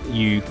then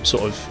you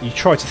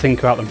try to think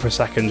about them for a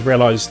second,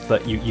 realise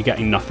that you're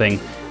getting nothing,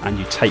 and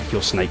you take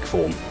your snake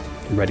form,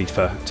 ready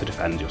to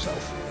defend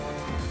yourself.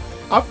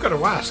 I've got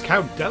to ask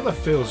how Della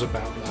feels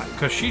about that,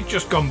 because she's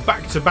just gone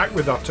back to back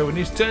with Otto and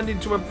he's turned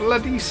into a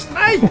bloody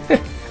snake.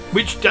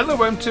 Which Della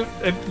won't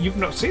have. You've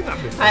not seen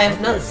that before. I have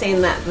not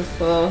seen that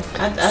before.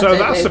 So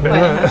that's a bit.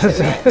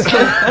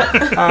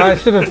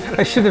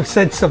 I should have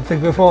said something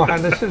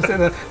beforehand. I should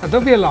have said,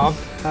 don't be alarmed.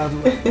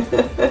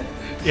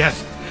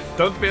 Yes,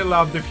 don't be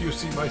alarmed if you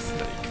see my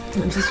snake.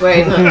 I'm just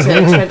worried not to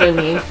tread on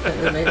you at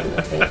the moment,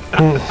 I think.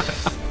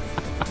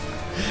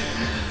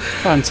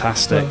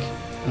 Fantastic.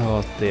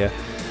 Oh dear.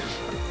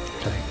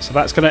 Okay, so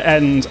that's going to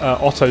end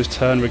Otto's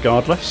turn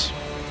regardless.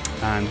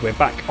 And we're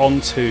back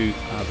onto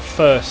the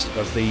first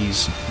of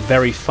these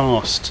very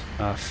fast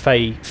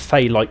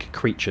Fey-like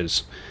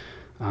creatures,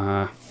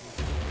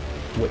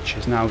 which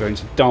is now going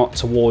to dart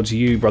towards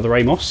you, Brother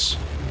Amos.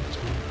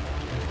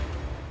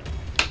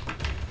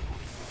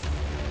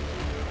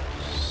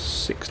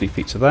 60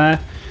 feet to there.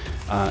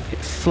 It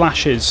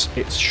flashes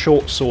its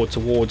short sword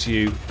towards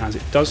you as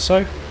it does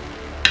so.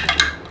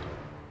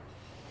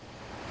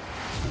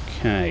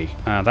 Okay,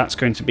 that's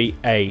going to be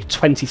a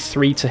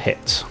 23 to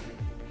hit.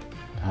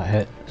 That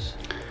hits.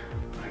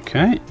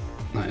 Okay,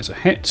 that is a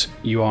hit.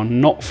 You are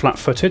not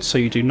flat-footed, so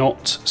you do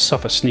not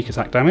suffer sneak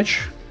attack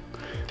damage,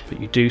 but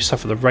you do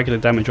suffer the regular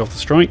damage of the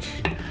strike.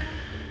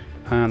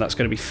 And that's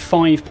going to be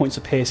 5 points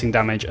of piercing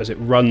damage as it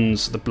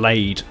runs the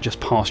blade just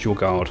past your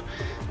guard.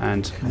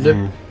 And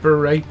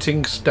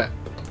liberating step.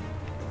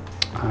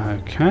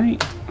 Okay,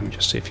 let me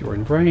just see if you're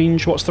in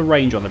range. What's the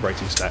range on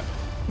liberating step?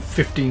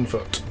 15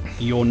 foot.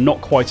 You're not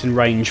quite in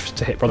range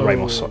to hit Brother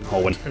Amos,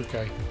 Holwyn.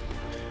 Okay.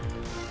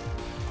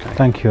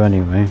 Thank you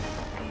anyway.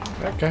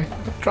 Okay,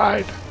 I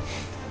tried.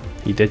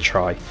 You did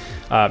try.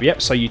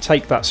 Yep. So you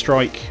take that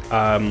strike.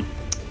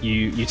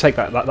 You take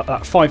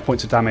that 5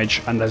 points of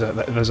damage, and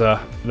there's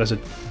a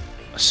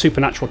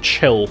supernatural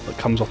chill that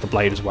comes off the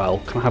blade as well.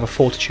 Can I have a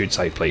fortitude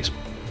save, please?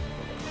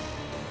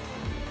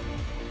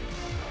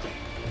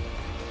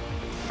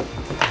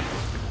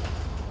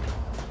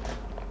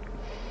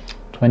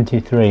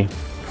 $23.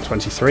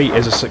 23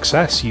 is a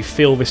success. You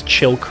feel this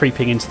chill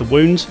creeping into the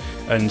wound,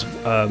 and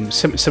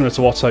similar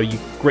to Otto, you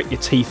grit your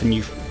teeth and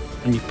you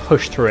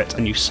push through it,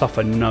 and you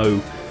suffer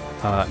no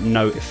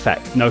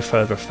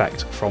further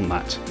effect from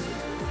that.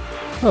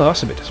 Oh,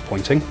 that's a bit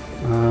disappointing.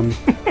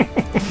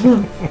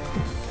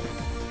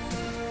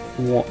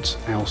 What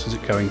else is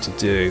it going to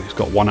do? It's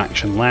got one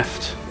action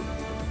left.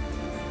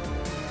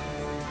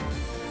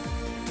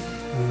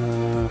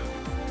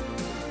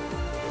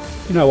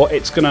 You know what?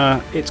 It's gonna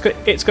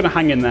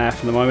hang in there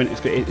for the moment.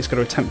 It's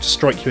gonna attempt to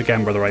strike you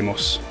again, Brother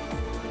Amos.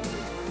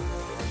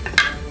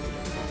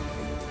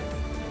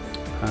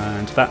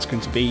 And that's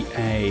going to be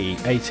a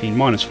 18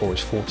 minus 4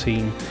 is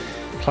 14,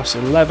 plus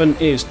 11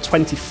 is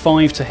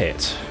 25 to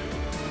hit.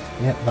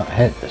 Yep, that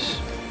hits.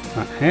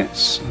 That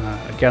hits.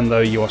 Again,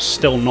 though, you are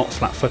still not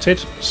flat-footed,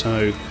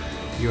 so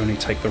you only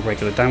take the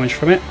regular damage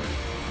from it.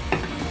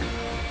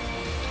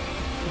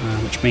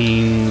 Which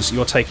means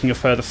you're taking a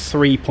further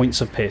 3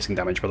 points of piercing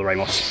damage, Brother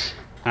Amos.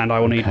 And I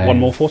will need one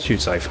more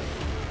fortitude save.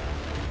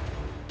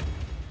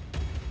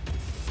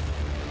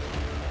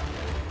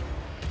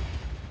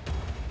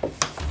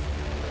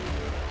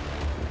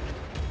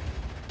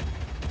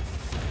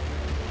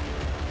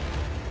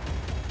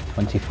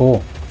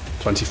 $24.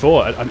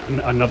 24,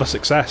 another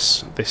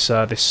success.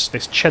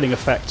 This chilling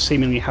effect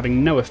seemingly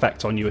having no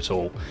effect on you at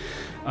all.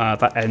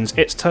 That ends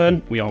its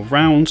turn. We are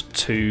round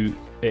to...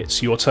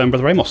 It's your turn,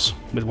 Brother Amos,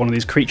 with one of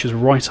these creatures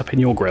right up in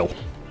your grill.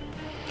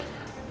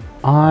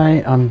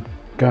 I am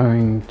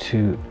going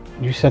to...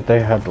 You said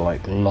they had,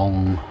 like,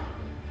 long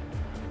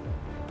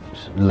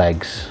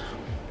legs.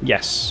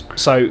 Yes.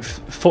 So,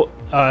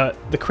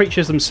 the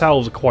creatures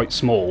themselves are quite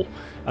small,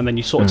 and then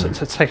you sort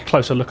of take a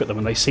closer look at them,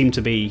 and they seem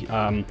to be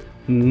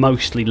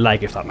mostly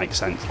leg, if that makes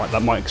sense. Like,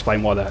 that might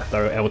explain why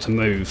they're able to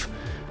move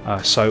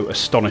so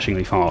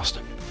astonishingly fast.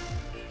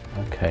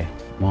 Okay.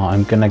 Well,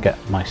 I'm going to get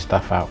my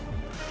staff out.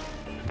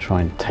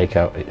 Try and take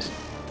out its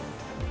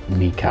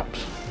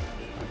kneecaps.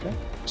 Okay.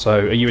 So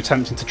are you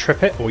attempting to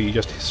trip it, or are you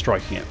just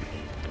striking it?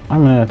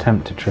 I'm going to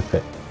attempt to trip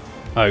it.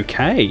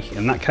 Okay,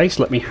 in that case,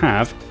 let me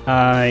have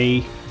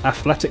a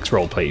athletics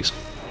roll, please.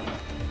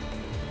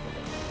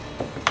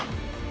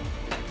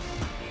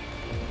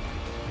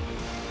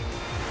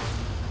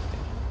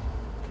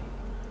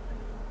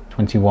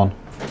 $21.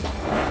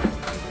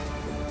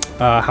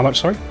 How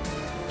much, sorry?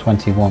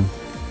 21.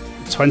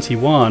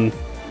 21.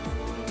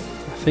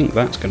 I think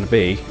that's going to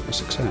be a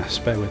success.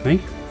 Bear with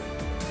me.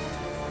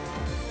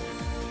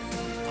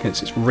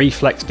 It's its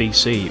reflex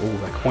DC. Oh,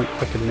 they're quite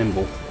quick and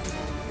nimble.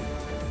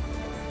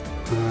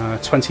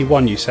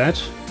 21, you said?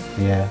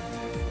 Yeah.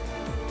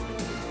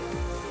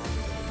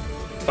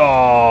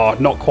 Oh,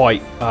 not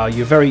quite.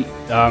 You're very...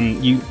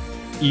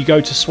 you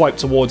go to swipe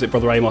towards it,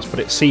 Brother Amos, but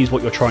it sees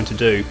what you're trying to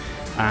do,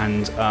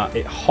 and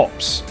it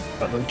hops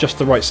at just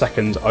the right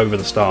second over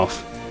the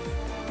staff.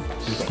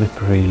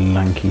 Slippery,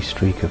 lanky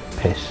streak of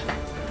piss.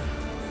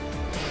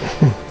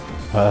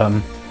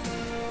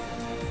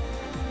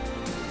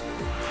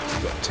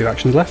 You've got 2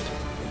 actions left.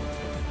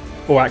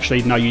 Or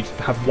actually, no, you'd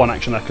have 1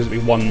 action left because it'd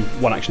be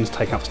one action to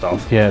take out the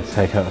staff. Yeah, to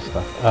take out the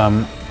stuff.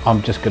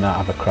 I'm just going to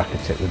have a crack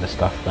at it with the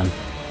stuff then.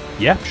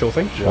 Yeah, sure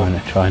thing. Try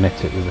and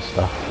hit it with the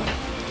stuff.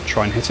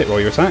 Try and hit it, roll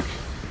your attack.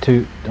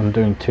 I'm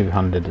doing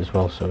 200 as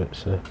well, so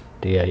it's a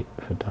D8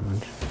 for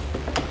damage.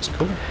 That's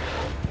cool.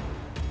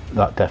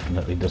 That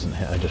definitely doesn't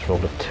hit. I just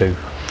rolled a 2.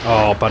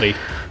 Oh, buddy.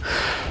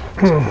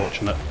 That's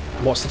unfortunate.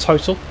 What's the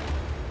total?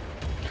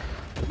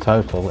 The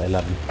total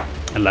 11.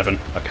 11.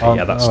 Okay,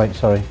 yeah, that's... Oh wait,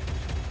 sorry.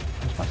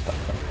 Where's my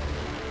stuff then?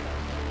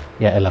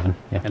 Yeah, 11.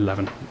 Yeah.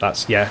 11.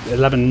 That's,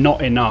 11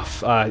 not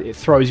enough. It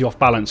throws you off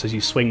balance as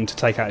you swing to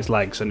take out its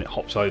legs and it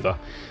hops over.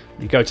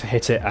 You go to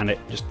hit it and it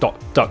just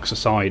ducks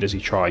aside as you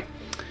try.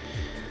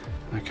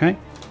 Okay.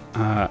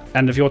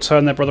 End of your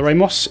turn there, Brother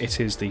Amos. It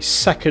is the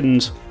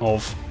second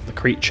of the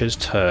creature's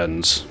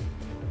turns.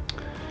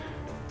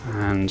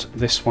 And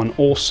this one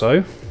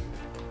also...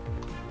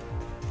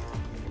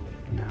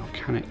 Now,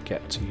 can it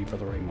get to you,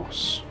 Brother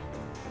Amos?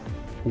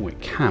 Oh, it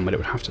can, but it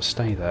would have to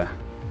stay there.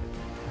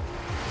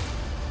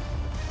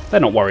 They're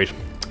not worried.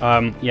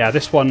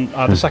 This one,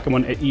 the second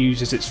one, it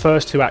uses its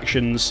first 2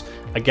 actions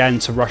again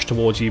to rush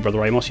towards you,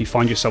 Brother Amos. You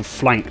find yourself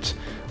flanked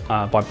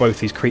by both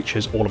these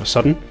creatures all of a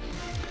sudden.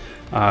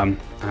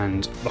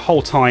 And the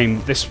whole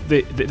time, this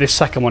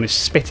second one is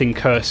spitting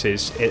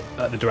curses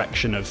at the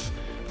direction of,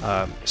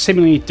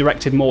 seemingly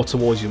directed more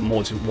towards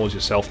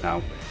yourself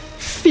now.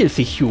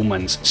 Filthy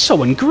humans,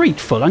 so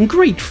ungrateful. And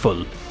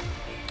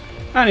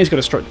he's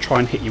going to try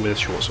and hit you with his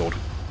short sword.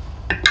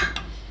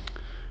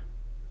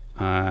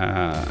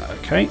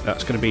 Okay,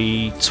 that's going to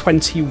be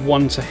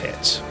 21 to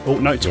hit. Oh,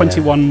 no,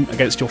 21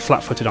 against your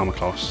flat-footed armor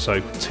class, so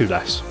 2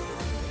 less.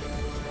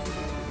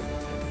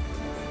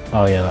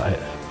 Oh yeah, that hit.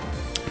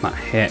 That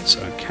hits,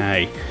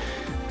 okay.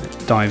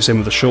 It dives in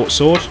with a short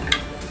sword.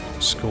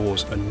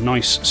 Scores a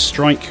nice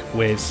strike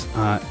with,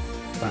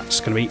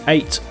 that's going to be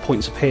 8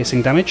 points of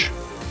piercing damage.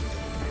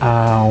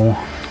 Ow.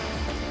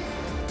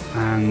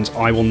 And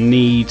I will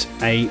need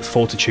a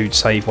fortitude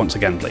save once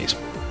again, please.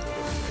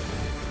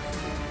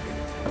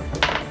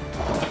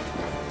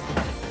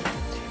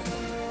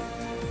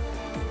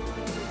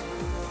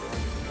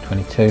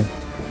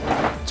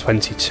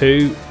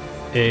 22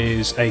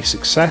 is a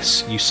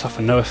success. You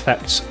suffer no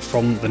effects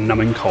from the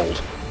numbing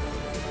cold.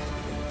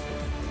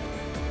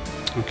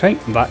 Okay,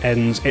 that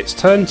ends its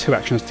turn. 2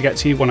 actions to get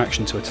to you, 1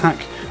 action to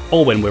attack.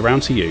 Alwyn, we're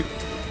round to you.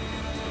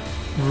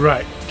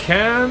 Right.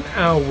 Can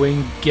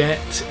Alwyn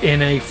get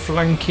in a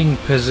flanking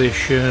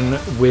position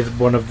with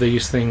one of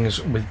these things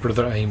with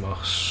Brother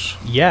Amos?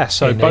 Yeah,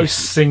 so in both a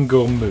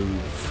single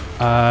move.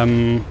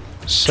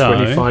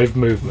 25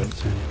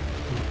 movement.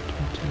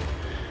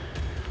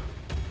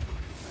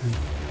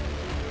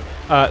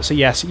 So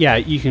yes,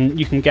 you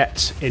can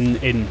get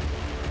in.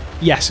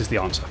 Yes is the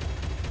answer.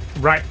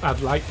 Right,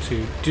 I'd like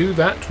to do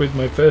that with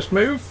my first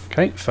move.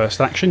 Okay,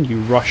 first action, you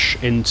rush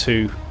in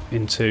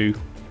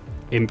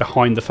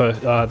behind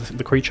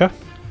the creature.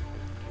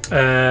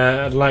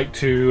 I'd like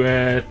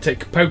to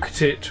take a poke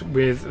at it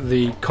with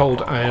the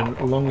cold iron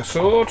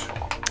longsword.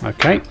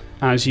 Okay,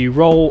 as you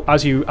move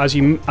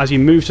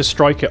to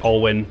strike it,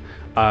 Olwyn,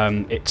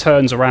 it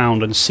turns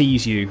around and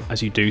sees you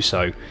as you do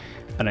so,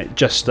 and it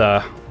just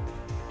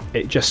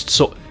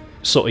sort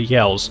of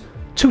yells,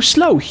 "Too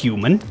slow,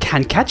 human!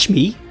 Can't catch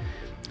me!"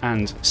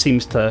 and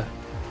seems to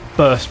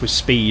burst with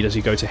speed as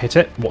you go to hit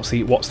it. What's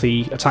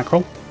the attack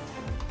roll?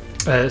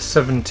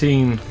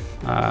 17.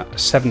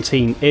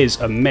 17 is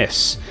a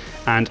miss,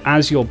 and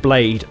as your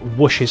blade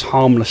whooshes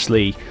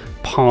harmlessly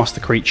past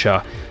the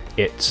creature,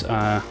 it,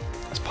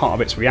 as part of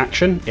its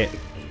reaction, it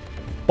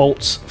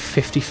bolts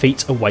 50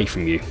 feet away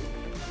from you.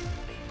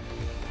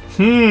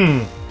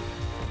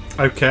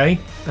 Okay.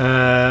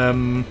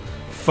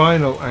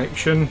 Final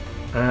action.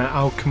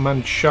 I'll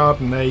command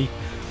Chardonnay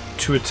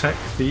to attack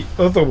the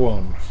other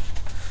one.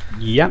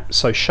 Yep,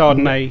 so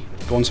Chardonnay...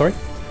 Go on, sorry.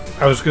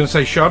 I was going to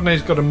say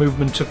Chardonnay's got a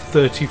movement of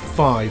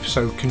 35,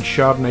 so can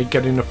Chardonnay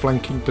get in a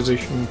flanking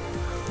position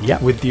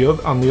with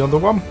on the other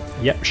one?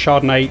 Yep,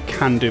 Chardonnay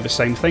can do the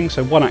same thing,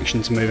 so 1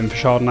 action to move in for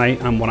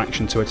Chardonnay and 1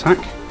 action to attack.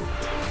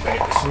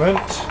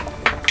 Excellent.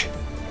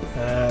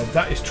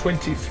 That is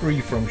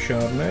 23 from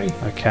Chardonnay.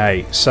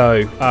 Okay,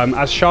 so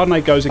as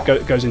Chardonnay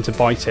goes in to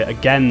bite it,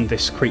 again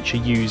this creature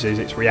uses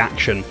its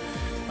reaction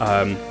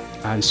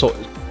and sort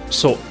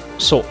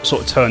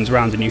of turns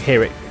around, and you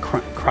hear it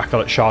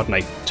crackle at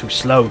Chardonnay. Too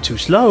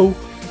slow.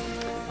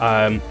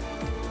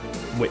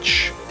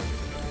 Which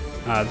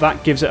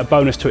that gives it a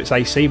bonus to its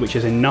AC, which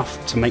is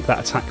enough to make that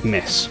attack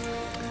miss.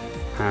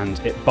 And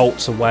it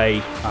bolts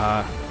away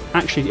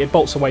actually, it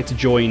bolts away to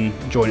join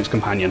its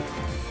companion.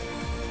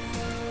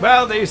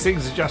 Well, these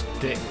things are just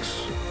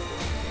dicks.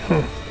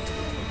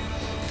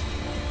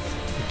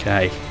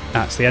 Okay,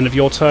 that's the end of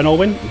your turn,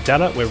 Olwyn.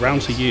 Della, we're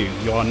round to you.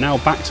 You are now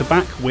back to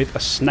back with a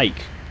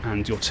snake,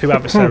 and your two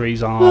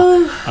adversaries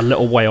are a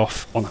little way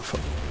off on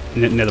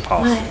near the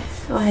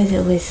path. Why is it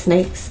always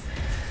snakes?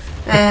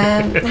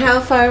 How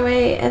far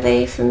away are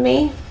they from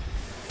me?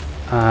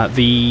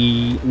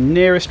 The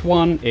nearest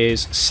one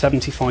is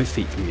 75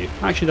 feet from you.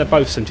 Actually, they're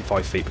both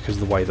 75 feet because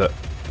of the way that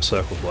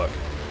circles work.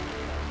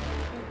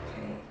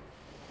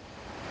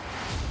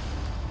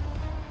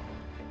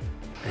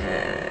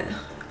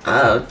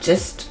 I'll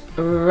just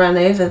run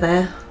over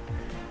there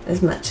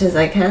as much as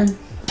I can.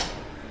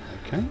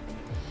 Okay.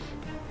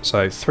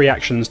 So 3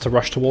 actions to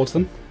rush towards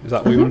them. Is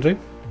that what you want to do?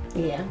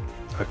 Yeah.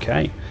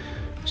 Okay.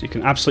 So you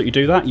can absolutely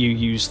do that. You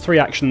use 3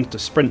 actions to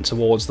sprint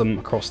towards them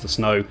across the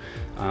snow,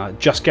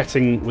 just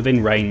getting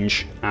within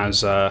range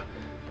as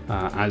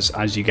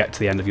you get to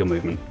the end of your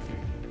movement.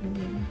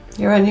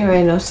 You're on your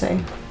own,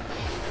 Otto.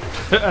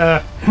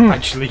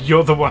 Actually,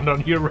 you're the one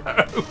on your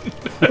own.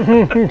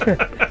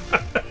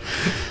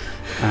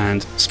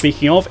 And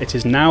speaking of, it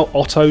is now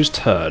Otto's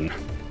turn.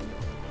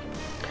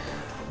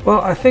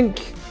 Well, I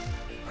think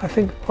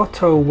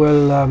Otto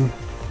will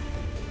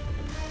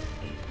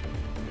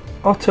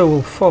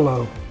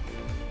follow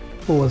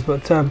forwards,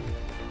 but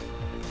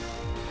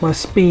my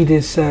speed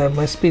is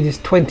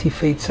 20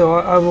 feet. So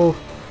I will.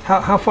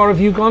 How far have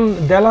you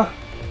gone, Della?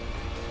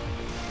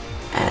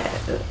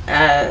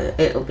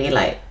 It'll be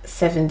like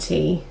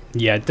 70.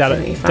 Yeah, Della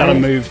 75.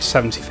 moved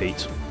 70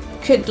 feet.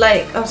 Could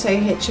like Otto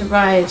hitch a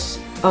ride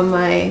on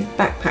my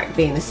backpack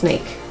being a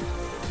snake?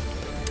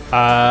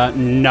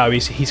 No,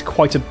 he's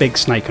quite a big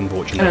snake,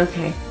 unfortunately.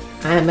 Okay,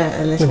 I'm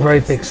a little. A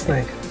very big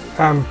snake.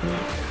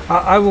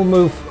 I will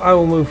move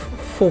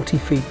 40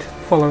 feet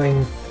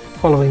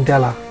following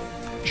Della.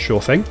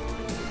 Sure thing.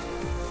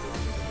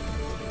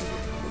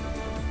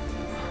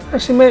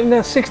 Actually, maybe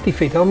now 60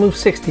 feet. I'll move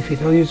 60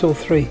 feet. I'll use all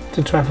 3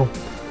 to travel.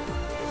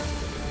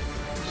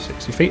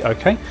 60 feet,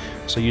 okay.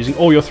 So using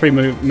all your 3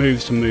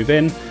 moves to move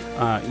in,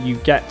 you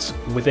get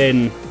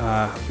within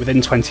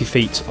 20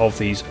 feet of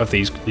these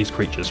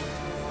creatures.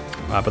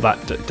 But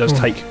that does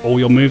take all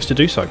your moves to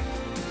do so.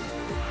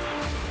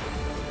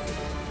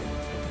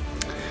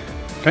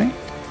 Okay.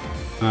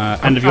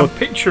 End of your. I'm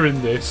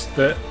picturing this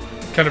that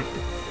kind of.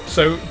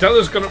 So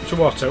Della's gone up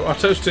to Otto.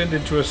 Otto's turned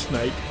into a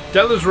snake.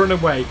 Della's run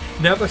away.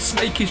 Now the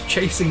snake is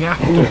chasing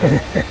after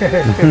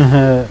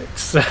her.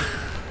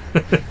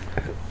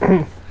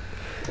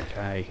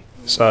 Okay.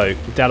 So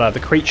Della, the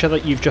creature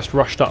that you've just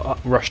rushed up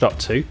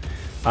to,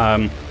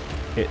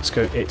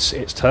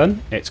 its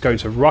turn. It's going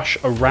to rush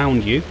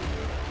around you,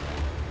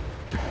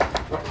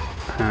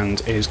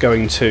 and is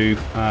going to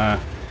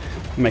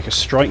make a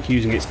strike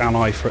using its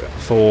ally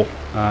for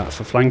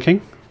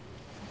flanking.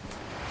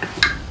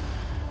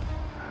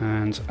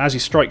 And as he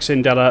strikes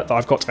in, Della,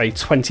 I've got a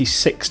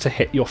 26 to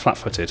hit your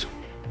flat-footed.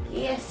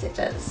 Yes, it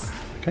does.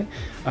 Okay.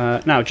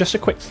 Now, just a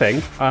quick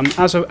thing.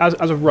 As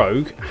a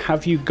rogue,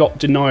 have you got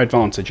deny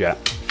advantage yet?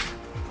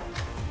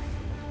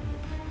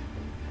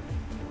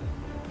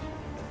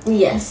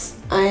 Yes,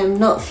 I am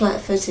not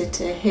flat-footed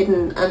to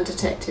hidden,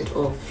 undetected,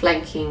 or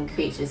flanking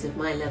creatures of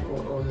my level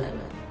or lower.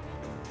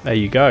 There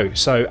you go.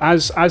 So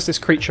as this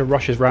creature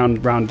rushes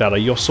round Della,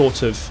 your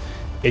sort of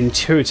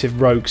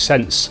intuitive rogue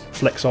sense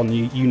flicks on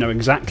you. You know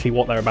exactly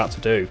what they're about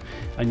to do,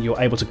 and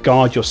you're able to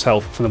guard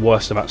yourself from the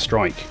worst of that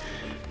strike.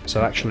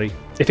 So actually,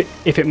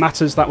 if it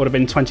matters, that would have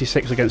been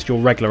 26 against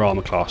your regular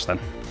armor class then.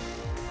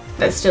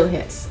 That still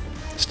hits.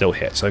 Still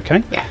hits,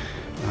 okay? Yeah.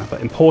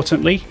 But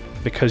importantly,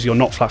 because you're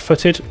not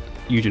flat-footed,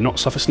 you do not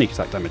suffer sneak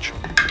attack damage.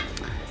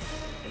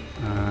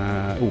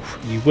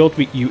 You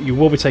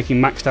will be taking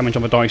max damage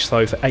on the dice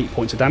though for 8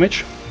 points of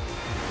damage.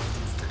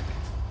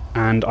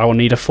 And I will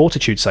need a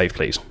fortitude save,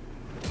 please.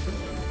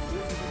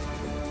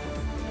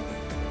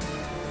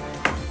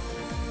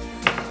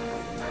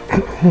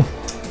 Uh,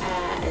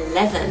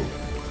 11.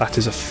 That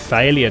is a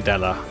failure,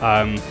 Della.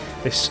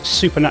 This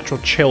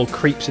supernatural chill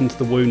creeps into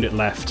the wound it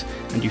left,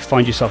 and you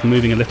find yourself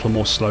moving a little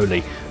more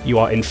slowly. You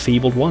are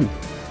enfeebled 1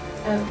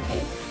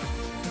 Okay.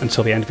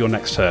 until the end of your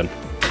next turn.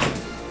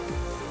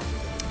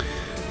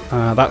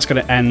 That's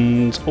going to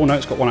end. Oh no,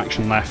 it's got 1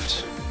 action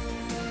left.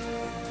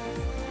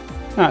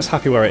 That's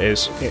happy where it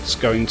is. It's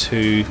going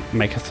to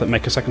make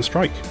a second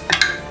strike.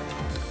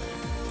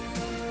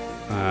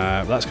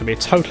 That's going to be a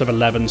total of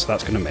 11, so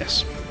that's going to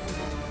miss.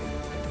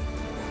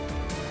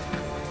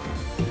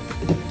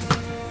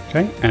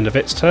 Okay, end of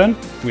its turn.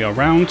 We are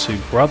round to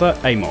Brother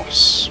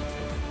Amos.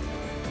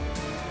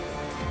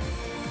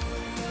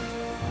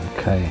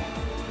 Okay.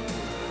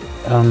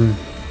 Is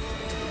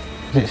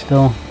it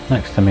still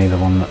next to me, the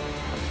one that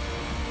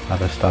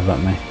had a stab at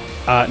me?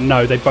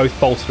 No, they both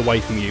bolted away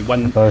from you.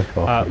 When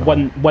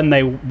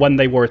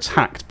they were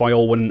attacked by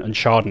Olwen and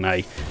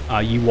Chardonnay,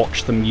 you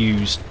watched them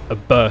use a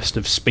burst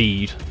of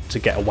speed to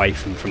get away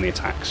from the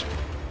attacks.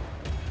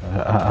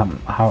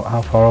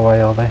 How far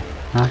away are they?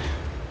 Huh?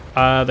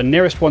 The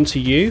nearest one to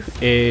you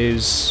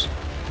is...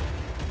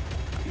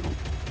 Hang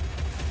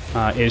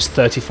is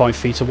 35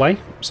 feet away.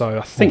 So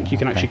I think you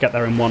can actually get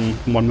there in one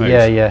move.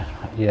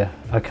 Yeah.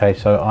 Okay,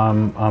 so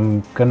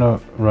I'm gonna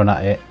run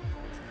at it,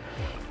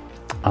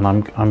 and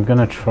I'm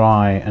gonna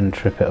try and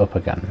trip it up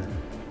again.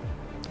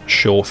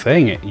 Sure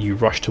thing. You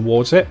rush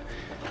towards it.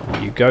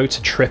 You go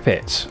to trip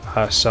it.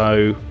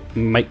 So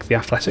make the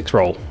athletics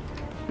roll.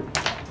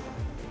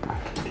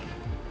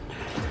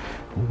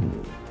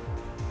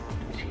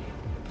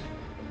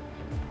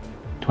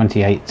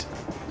 28.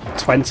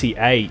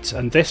 28,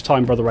 and this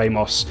time, Brother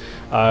Amos,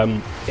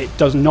 it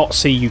does not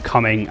see you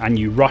coming, and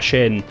you rush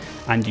in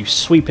and you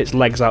sweep its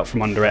legs out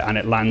from under it, and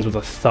it lands with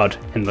a thud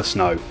in the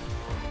snow.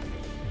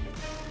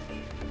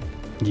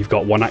 You've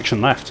got one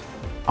action left.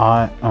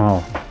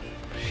 Oh,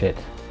 shit.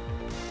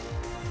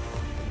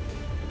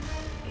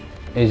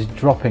 Is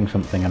dropping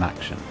something an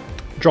action?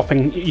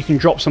 You can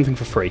drop something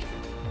for free.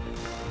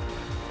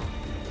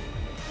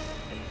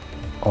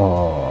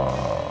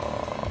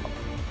 Oh,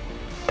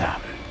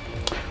 damn.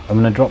 I'm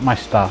going to drop my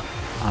staff,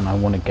 and I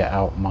want to get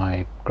out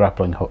my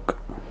grappling hook.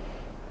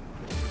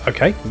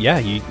 Okay, yeah,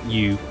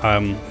 you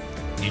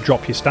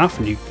drop your staff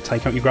and you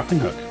take out your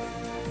grappling hook.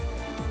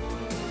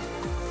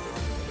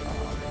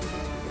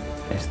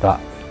 Is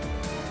that...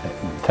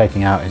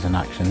 taking out is an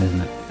action, isn't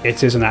it?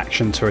 It is an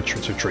action to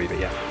retrieve it,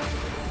 yeah.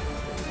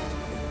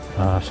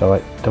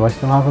 So do I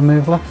still have a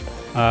move left?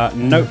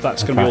 Nope,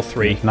 that's going to be all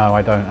three. No,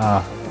 I don't.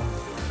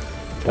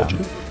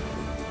 Fortunate.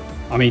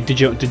 I mean, did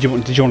you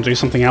want to do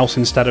something else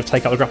instead of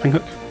take out the grappling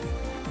hook?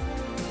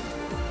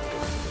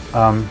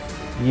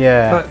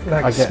 Yeah.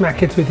 Like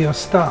smack it with your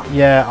staff.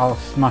 Yeah, I'll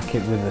smack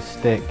it with a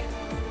stick.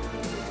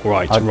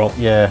 Right, roll.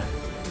 Yeah,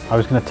 I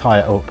was going to tie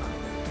it up,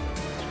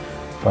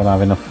 but I don't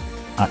have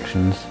enough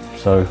actions,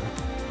 so...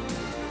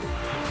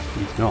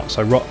 You've not.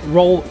 So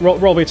roll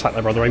the attack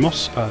there, Brother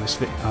Amos.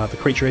 The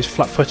creature is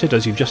flat-footed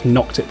as you've just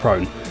knocked it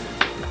prone.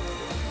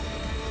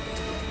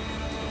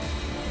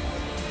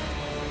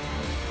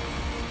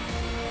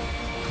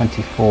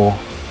 $24.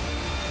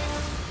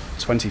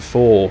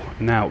 24.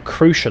 Now,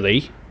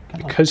 crucially,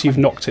 because you've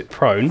knocked it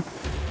prone,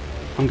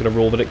 I'm going to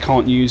rule that it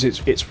can't use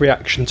its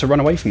reaction to run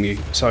away from you.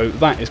 So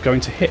that is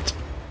going to hit.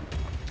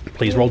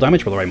 Please roll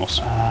damage, Brother Amos.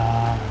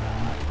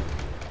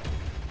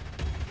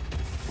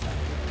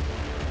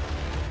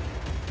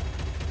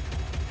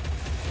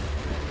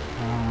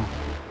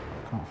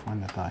 Can't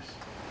find the dice.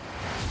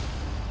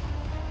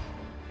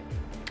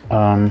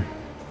 I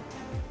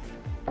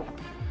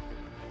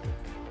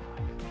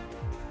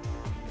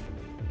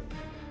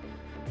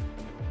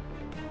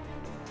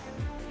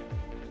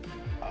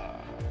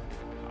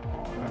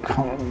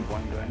can't remember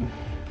what I'm doing.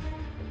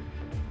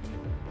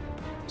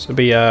 So it'd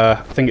be, I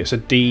think it's a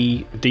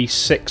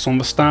D6 on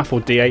the staff,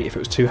 or D8 if it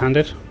was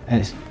two-handed.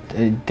 It's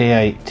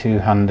D8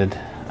 two-handed.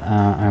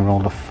 I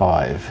rolled a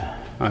 5.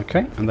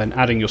 Okay, and then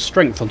adding your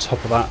strength on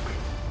top of that.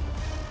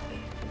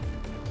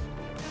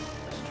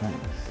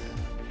 Strength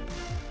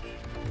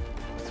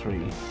 3.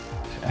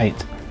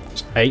 8.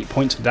 It's 8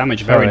 points of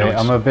damage. Very Sorry, nice.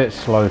 I'm a bit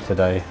slow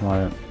today.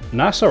 No,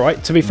 that's all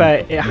right. To be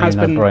fair, it has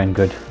been brain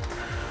good.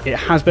 It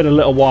has been a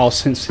little while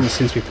since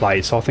we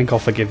played, so I think I'll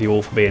forgive you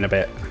all for being a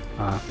bit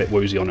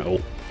woozy on it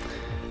all.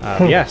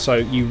 Yeah, so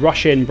you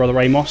rush in, Brother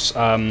Amos,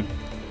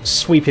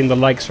 sweeping the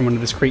legs from under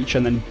this creature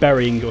and then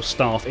burying your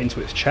staff into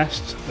its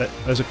chest.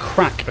 There's a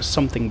crack as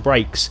something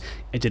breaks.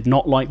 It did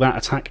not like that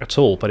attack at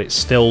all, but it's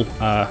still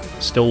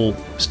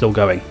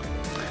going.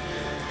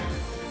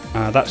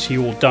 That's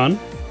you all done.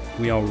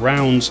 We are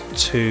round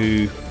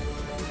to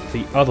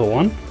the other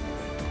one,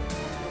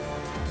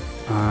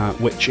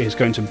 which is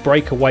going to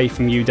break away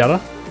from you, Della,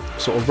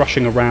 sort of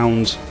rushing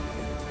around.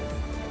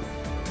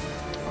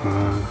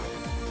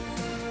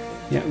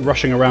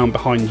 Rushing around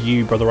behind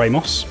you, Brother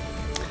Amos,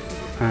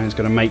 and is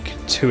going to make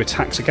 2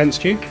 attacks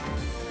against you.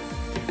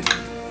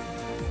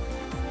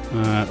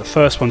 The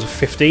first one's a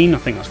 15. I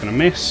think that's going to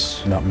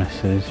miss. That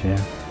misses, yeah.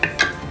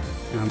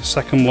 And the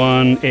second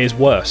one is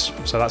worse,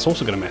 so that's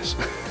also going to miss.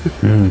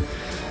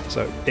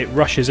 So it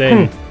rushes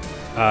in.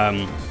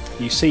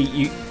 You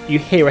see, you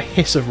hear a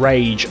hiss of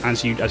rage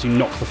as you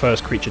knock the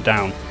first creature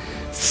down.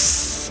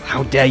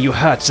 How dare you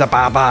hurt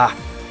Zababa!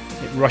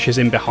 It rushes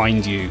in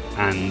behind you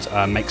and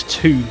makes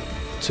two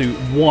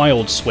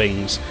wild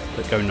swings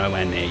that go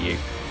nowhere near you.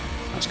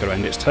 That's going to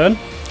end its turn.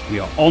 We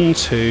are on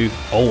to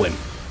Olwyn.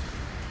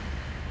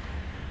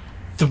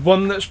 The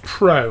one that's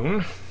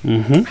prone,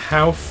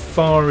 how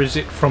far is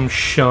it from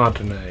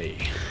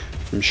Chardonnay?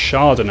 From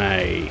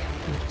Chardonnay.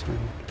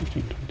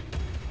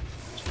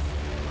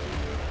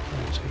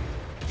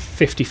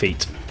 50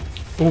 feet.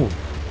 Oh,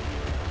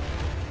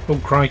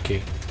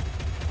 crikey.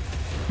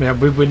 Now,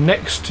 we were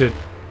next to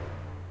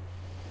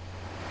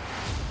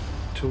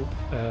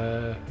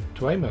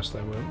Amos,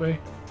 though, weren't we?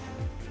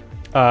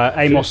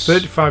 Amos.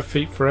 35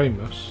 feet for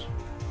Amos.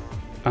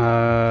 Hang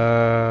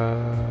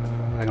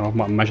on, I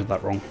might have measured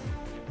that wrong.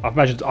 I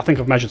think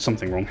I've measured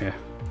something wrong here.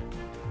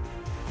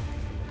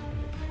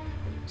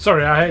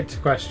 Sorry, I hate to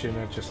question.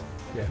 It's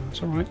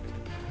all right.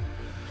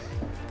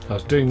 I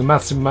was doing the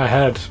maths in my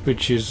head,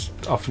 which is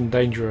often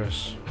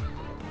dangerous.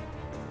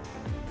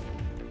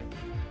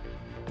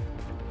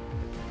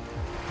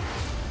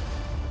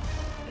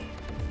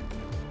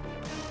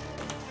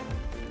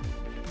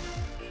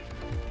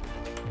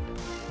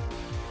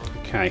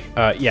 Okay.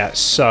 Yeah.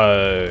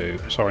 So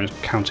sorry, I'm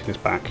counting this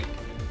back.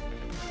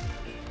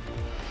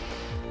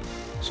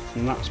 So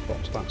from that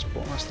spot to that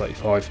spot, that's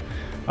 35.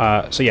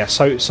 So yeah.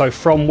 So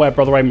from where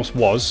Brother Amos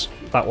was,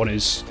 that one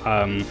is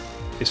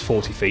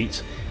 40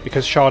 feet.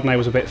 Because Chardonnay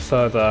was a bit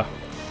further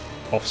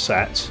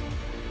offset,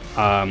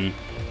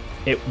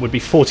 it would be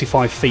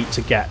 45 feet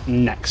to get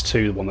next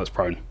to the one that's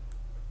prone.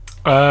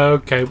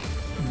 Okay.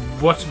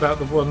 What about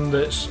the one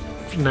that's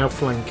now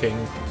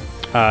flanking?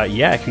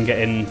 Yeah, it can get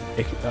in.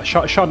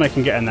 Chardonnay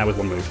can get in there with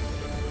one move.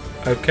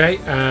 Okay.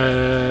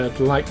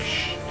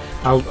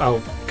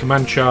 I'll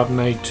command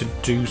Chardonnay to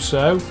do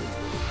so.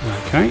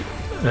 Okay.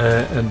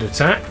 And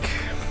attack.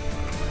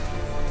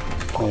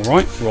 All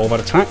right. Roll that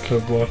attack. For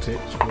what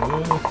it's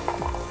worth.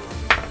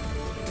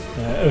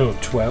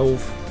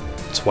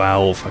 12.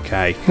 12.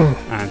 Okay.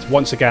 And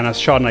once again, as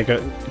Chardonnay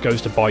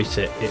goes to bite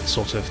it, it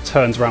sort of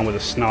turns around with a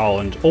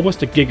snarl and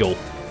almost a giggle.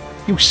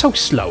 You're so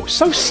slow,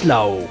 so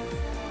slow.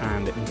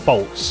 And it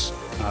bolts.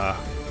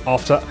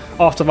 After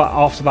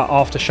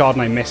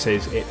Chardonnay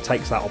misses, it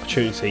takes that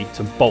opportunity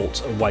to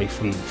bolt away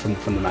from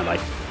the melee.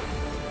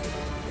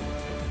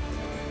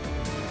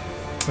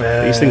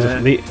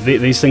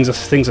 These things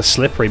are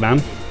slippery,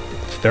 man.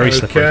 Very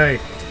slippery. Okay.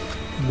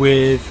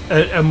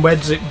 And where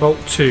does it bolt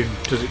to?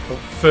 Does it bolt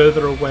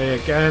further away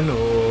again,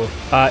 or?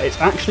 It's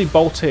actually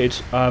bolted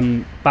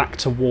back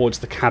towards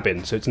the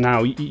cabin. So it's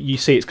now you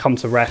see it's come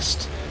to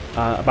rest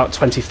about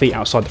 20 feet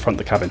outside the front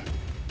of the cabin.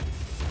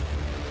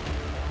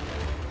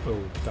 Oh,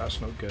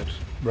 that's not good.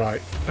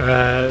 Right.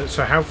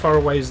 So how far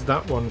away is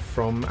that one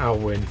from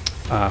Alwyn?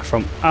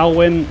 From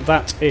Alwyn,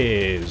 that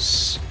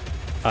is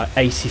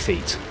 80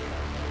 feet.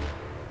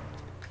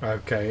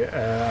 Okay.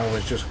 I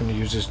was just going to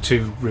use his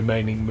 2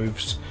 remaining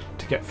moves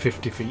to get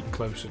 50 feet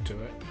closer to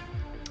it.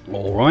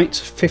 All right,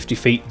 50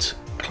 feet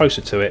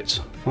closer to it.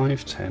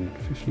 5, 10,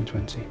 15,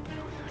 20,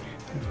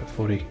 25,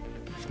 40,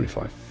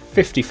 45.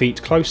 50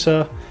 feet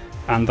closer,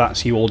 and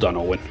that's you all done,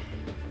 Alwyn.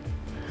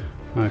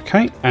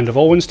 Okay, end of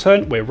Alwyn's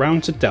turn. We're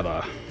round to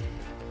Della.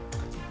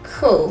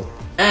 Cool.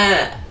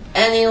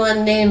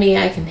 Anyone near me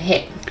I can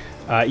hit?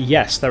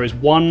 Yes, there is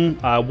one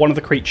of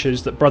the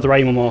creatures that Brother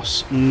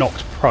Amos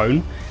knocked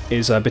prone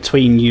is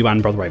between you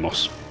and Brother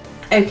Amos.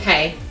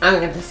 Okay, I'm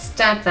going to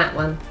stab that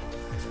one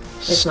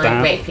with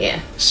my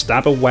rapier.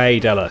 Stab away,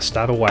 Della.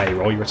 Stab away.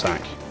 Roll your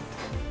attack.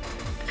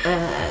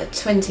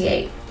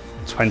 28.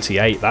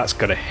 28. That's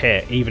going to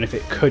hit, even if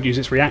it could use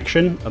its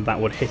reaction, and that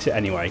would hit it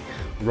anyway.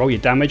 Roll your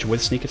damage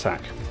with sneak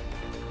attack.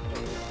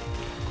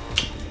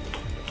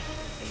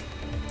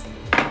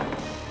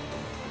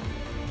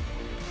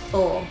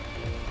 Four.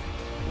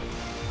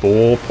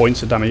 4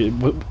 points of damage.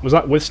 Was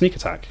that with sneak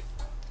attack?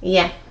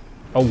 Yeah.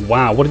 Oh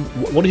wow! What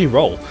did you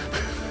roll?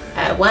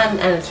 1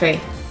 and a 3.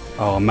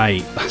 Oh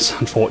mate, that's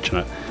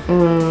unfortunate.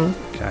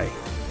 Okay,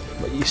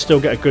 but you still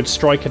get a good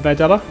strike in there,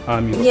 Della.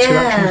 You've got 2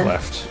 actions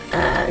left.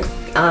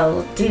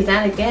 I'll do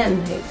that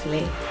again,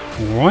 hopefully.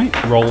 All right,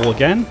 roll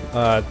again.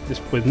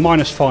 This with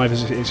 -5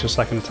 is your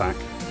second attack.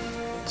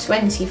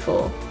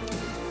 24.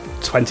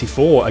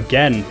 24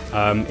 again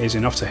is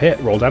enough to hit.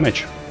 Roll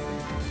damage.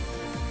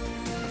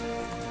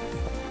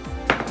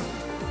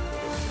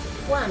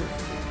 1.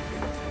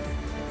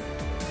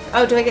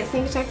 Oh, do I get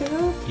sneak attack as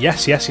well?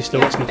 Yes, you still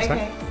get sneak attack.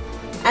 Okay.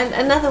 And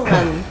another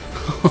one.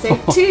 So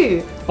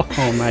 2.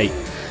 Oh mate,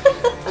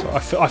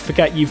 so I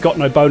forget you've got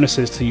no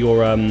bonuses to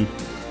your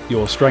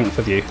strength,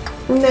 have you?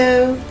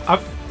 No.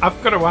 I've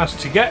got to ask,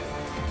 to get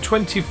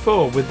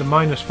 24 with the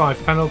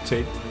 -5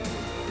 penalty,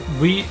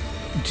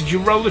 did you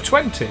roll a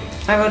 20?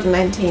 I rolled a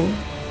 19.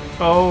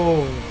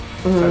 Oh,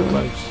 so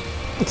close.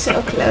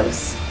 So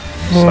close.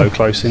 So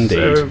close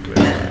indeed. So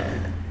close.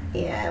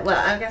 Yeah, well,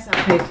 I guess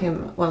I'll poke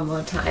him one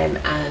more time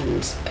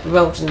and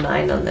rolled a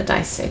 9 on the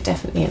dice, so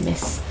definitely a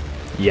miss.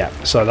 Yeah,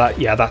 so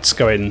that's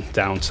going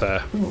down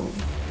to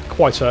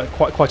quite a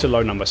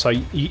low number. So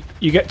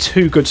you get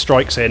 2 good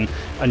strikes in,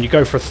 and you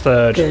go for a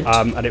third,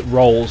 and it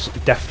rolls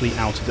definitely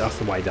out of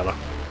the way, Della.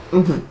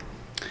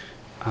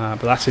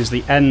 But that is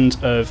the end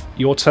of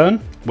your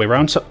turn. We're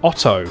round to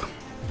Otto.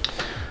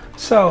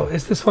 So,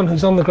 is this one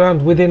who's on the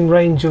ground within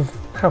range of...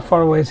 How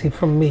far away is he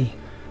from me?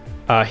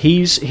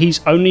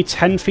 He's only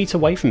 10 feet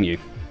away from you.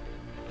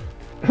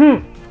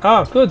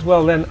 Ah, good.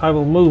 Well, then I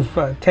will move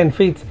 10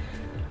 feet,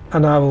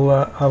 and I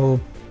will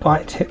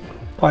bite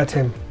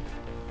him.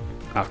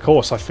 Of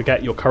course, I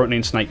forget you're currently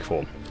in snake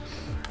form.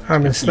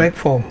 I'm in snake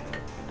form.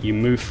 You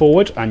move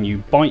forward and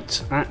you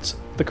bite at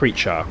the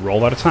creature. Roll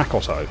that attack,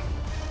 Otto.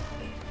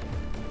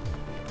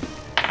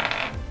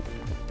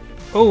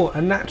 Oh,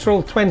 a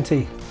natural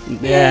 20.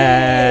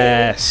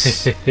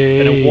 Yes.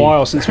 Been a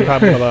while since we've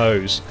had one of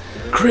those.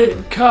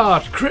 Crit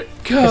card.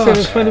 Instead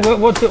of 20,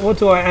 what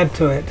do I add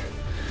to it?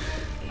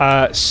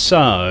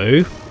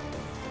 So,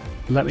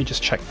 let me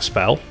just check the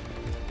spell.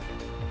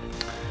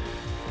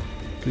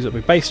 Because it'll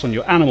be based on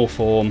your animal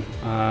form.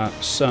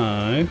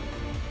 So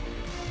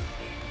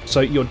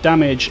your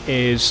damage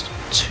is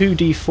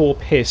 2d4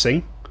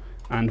 piercing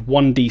and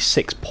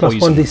 1d6 poison.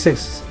 Plus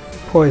 1d6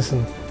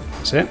 poison.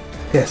 That's it.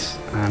 Yes.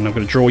 And I'm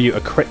going to draw you a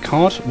crit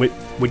card.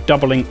 we're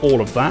doubling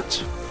all of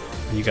that,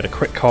 and you get a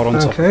crit card on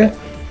top of Okay. it.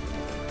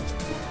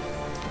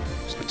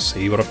 So let's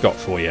see what I've got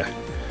for you.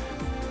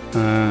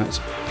 It's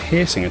a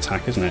piercing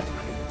attack, isn't it?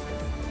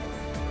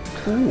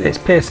 It's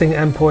piercing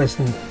and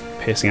poison.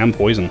 Piercing and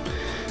poison.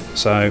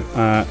 So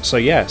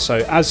yeah.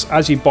 So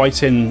as you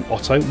bite in,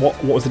 Otto,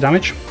 what was the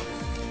damage?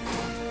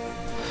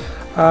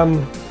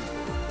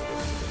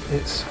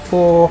 It's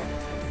 4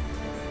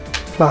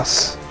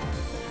 plus.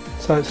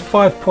 So it's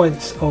 5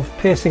 points of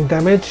piercing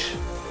damage,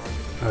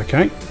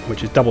 Okay,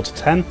 which is double to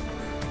 10.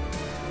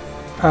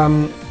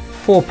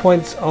 4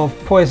 points of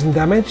poison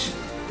damage,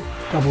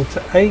 double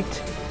to 8.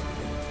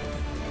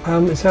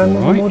 Is there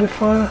another Alright.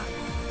 modifier?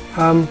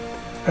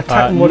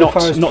 Attack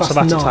modifier is not plus to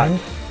that 9. attack.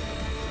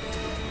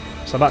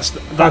 So that's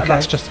Okay.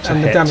 that's just to and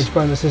hit. the damage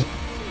bonus is.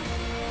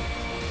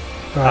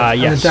 Right.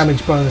 And yes. the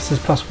damage bonus is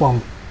plus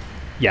 1.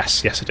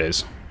 Yes, it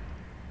is.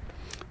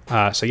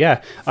 So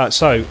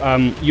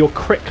your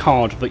crit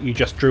card that you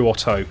just drew,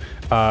 Otto.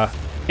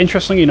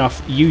 Interestingly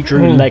enough, you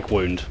drew leg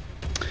wound.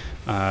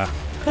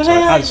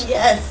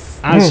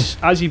 Yes.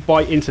 As you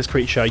bite into this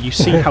creature, you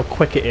see how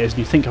quick it is, and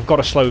you think, I've got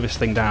to slow this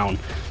thing down.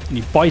 And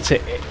you bite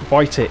it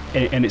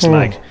in its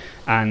leg,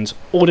 and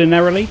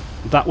ordinarily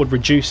that would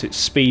reduce its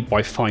speed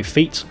by 5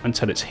 feet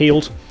until it's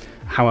healed.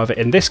 However,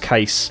 in this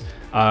case,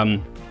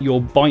 your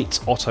bite,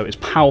 Otto, is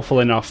powerful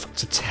enough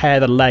to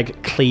tear the leg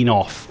clean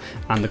off,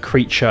 and the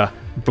creature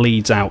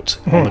bleeds out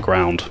on the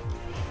ground.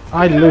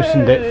 I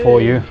loosened it for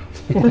you.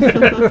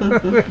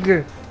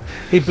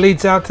 He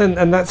bleeds out,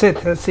 and that's it.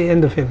 That's the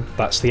end of him.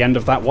 That's the end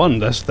of that one.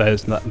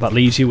 That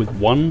leaves you with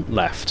one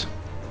left.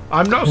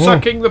 I'm not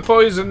sucking the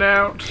poison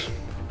out.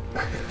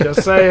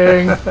 Just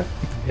saying.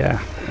 Yeah.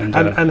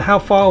 And how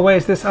far away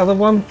is this other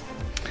one?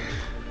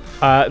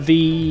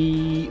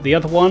 The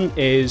other one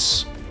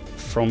is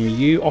from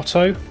you,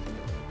 Otto.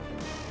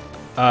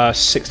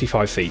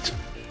 65 feet.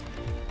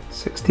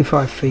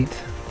 65 feet.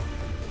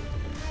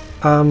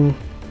 And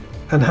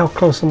how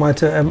close am I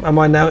to? Am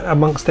I now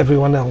amongst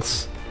everyone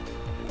else?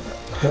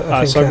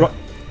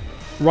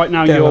 Right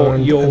now Della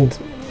you're and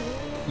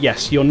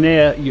yes, you're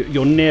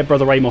near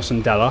Brother Amos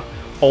and Della.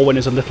 Olwen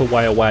is a little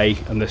way away,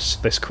 and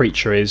this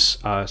creature is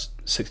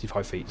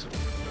 65 feet.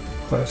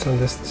 right, so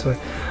this way.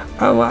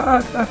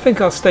 I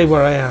think I'll stay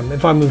where I am.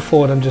 If I move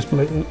forward, I'm just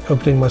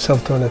opening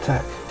myself to an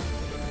attack.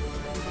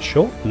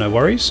 Sure, no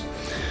worries.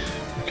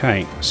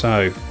 Okay,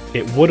 so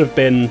it would have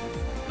been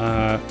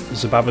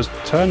Zababa's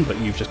turn, but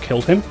you've just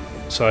killed him.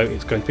 So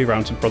it's going to be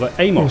round to Brother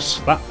Amos.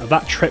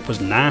 That trip was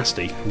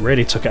nasty.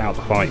 Really took it out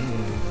of the fight.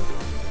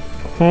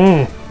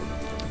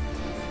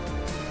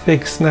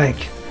 Big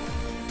snake.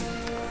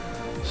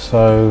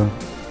 So,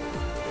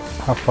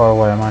 how far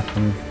away am I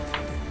from?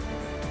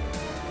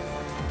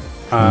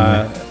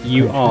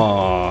 You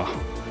are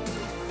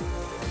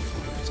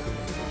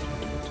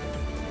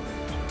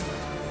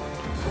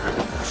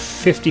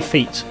 50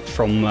 feet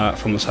from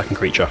the second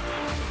creature.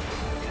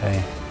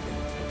 Okay.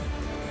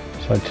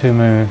 So 2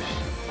 moves.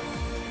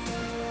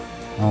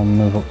 I'll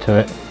move up to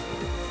it,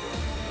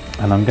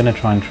 and I'm going to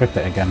try and trip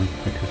it again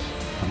because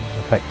that was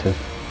effective.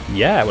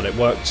 Yeah, well, it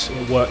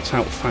worked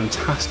out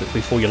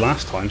fantastically for you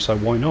last time, so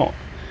why not?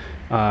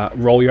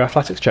 Roll your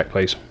athletics check,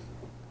 please.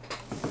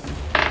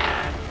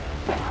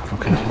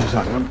 Okay, who's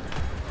that one?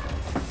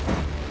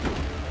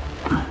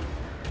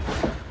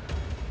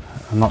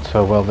 Not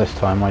so well this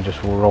time. I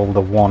just will roll the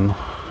 1.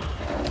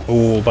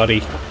 Oh,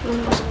 buddy.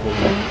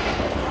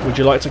 Would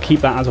you like to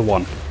keep that as a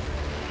 1?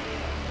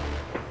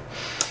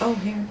 Oh,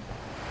 here.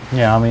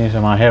 Yeah, I'm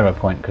using my hero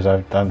point because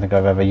I don't think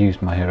I've ever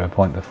used my hero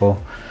point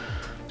before.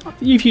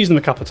 You've used them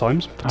a couple of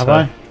times. Have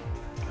I? I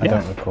yeah.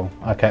 don't recall.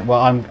 Okay, well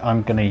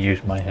I'm going to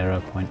use my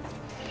hero point.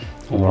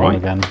 All Roll right.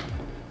 again.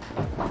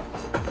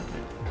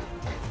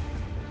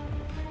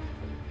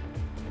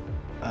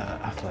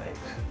 Athletics.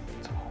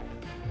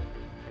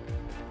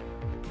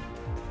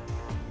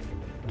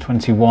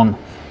 21.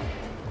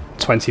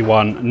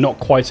 21, not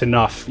quite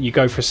enough. You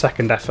go for a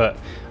second effort,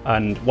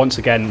 and once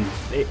again,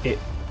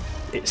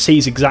 it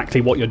sees exactly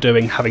what you're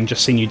doing, having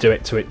just seen you do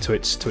it to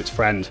its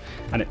friend,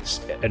 and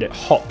it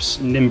hops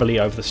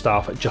nimbly over the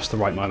staff at just the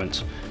right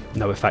moment.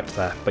 No effect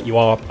there, but you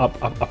are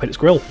up in its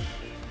grill.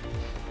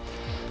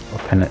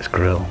 Up in its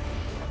grill.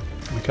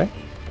 Okay,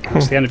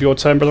 that's the end of your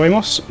turn, Brother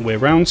Amos. We're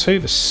round to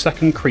the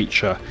second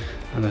creature,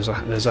 and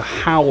there's a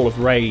howl of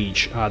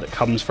rage that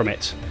comes from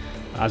it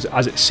as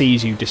it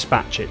sees you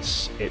dispatch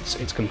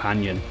its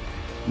companion.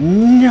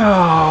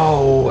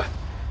 No,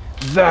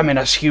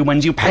 verminous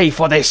humans, you pay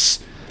for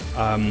this!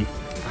 And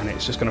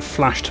it's just going to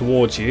flash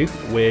towards you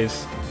with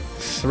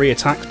 3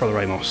 attacks, Brother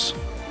Amos.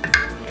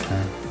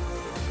 Okay.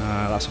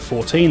 That's a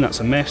 14, that's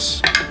a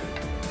miss.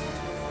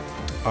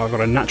 I've got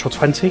a natural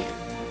 20.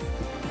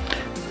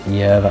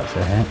 Yeah, that's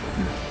a hit.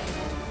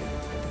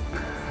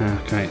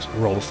 Okay, so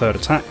roll the third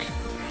attack.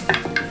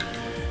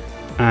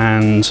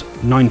 And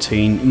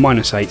 19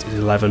 minus 8 is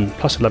 11,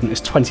 plus 11 is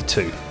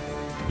 22.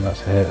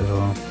 That's a hit as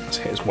well. That's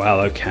a hit as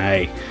well,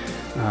 okay.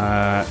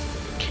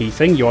 Key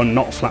thing, you are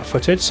not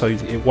flat-footed, so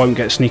it won't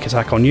get sneak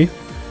attack on you.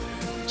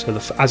 So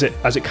as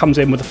it comes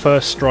in with the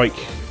first strike,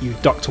 you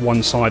duck to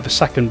one side. The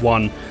second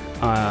one,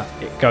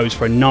 it goes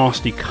for a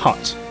nasty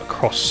cut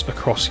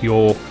across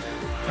your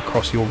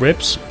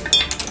ribs.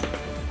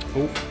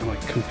 Oh, and I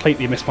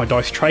completely missed my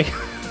dice tray.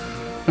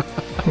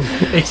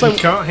 If you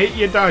can't hit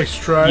your dice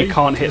tray, you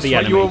can't hit the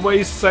enemy. What you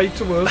always say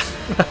to us.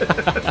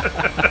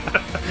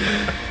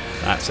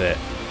 That's it.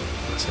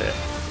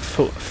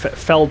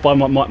 Felled by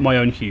my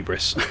own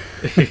hubris.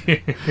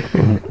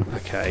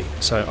 Okay,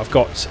 so I've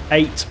got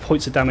 8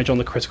 points of damage on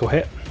the critical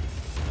hit.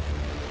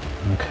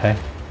 Okay.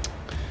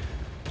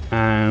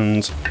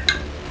 And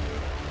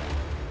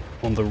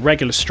on the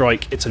regular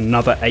strike, it's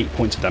another 8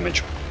 points of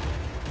damage.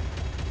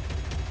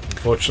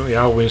 Unfortunately,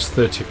 Alwyn's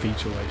 30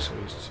 feet away, so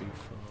he's too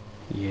far.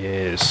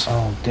 Yes.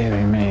 Oh,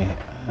 dearie me.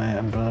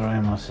 Brother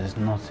Amos is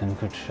not in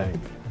good shape.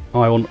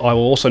 I will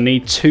also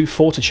need 2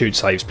 fortitude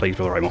saves, please,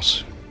 Brother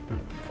Amos.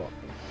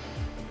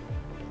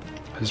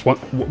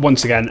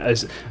 Once again,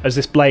 as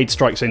this blade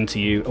strikes into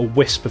you, a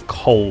wisp of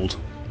cold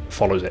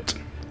follows it.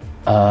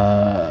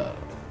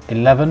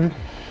 11.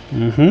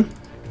 Mm-hmm.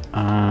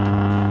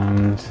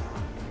 And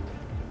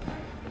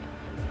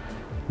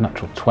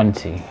natural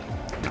 20.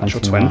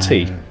 Natural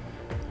 20.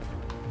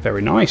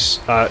 Very nice.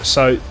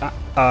 So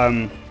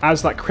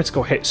as that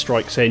critical hit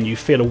strikes in, you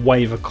feel a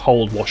wave of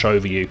cold wash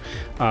over you.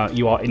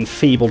 You are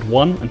enfeebled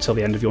 1 until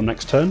the end of your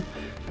next turn,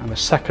 and the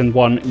second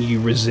one, you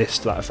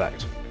resist that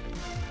effect.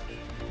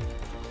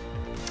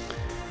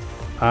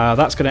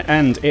 That's going to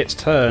end its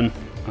turn.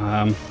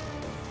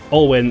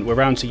 Olwyn, we're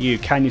round to you.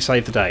 Can you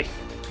save the day?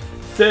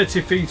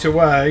 30 feet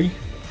away,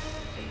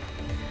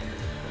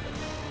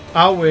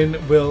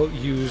 Alwyn will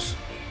use...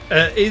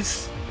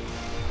 is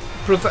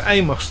Brother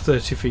Amos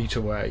 30 feet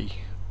away?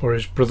 Or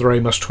is Brother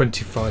Amos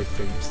 25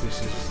 feet?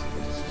 This is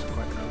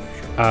quite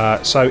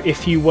crucial. So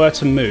if you were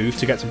to move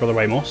to get to Brother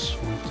Amos,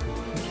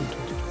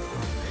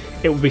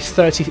 it would be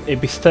 30. It'd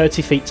be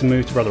 30 feet to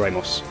move to Brother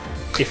Amos.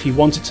 If you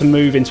wanted to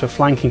move into a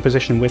flanking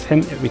position with him,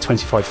 it would be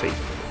 25 feet.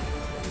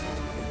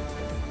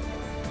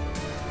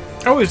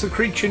 Oh, is the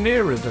creature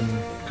nearer than...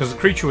 Because the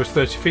creature was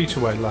 30 feet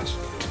away last...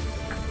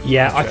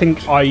 Yeah, I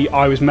think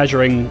I was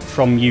measuring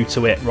from you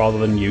to it rather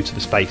than you to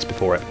the space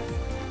before it.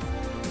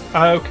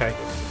 Okay.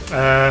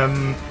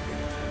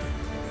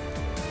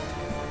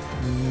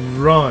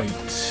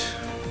 Right.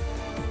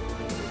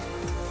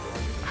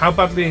 How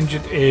badly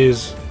injured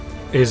is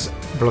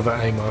Brother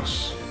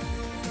Amos?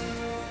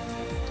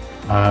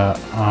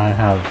 I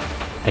have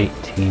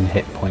 18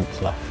 hit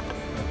points left.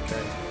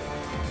 Okay.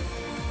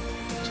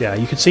 So yeah,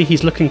 you can see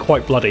he's looking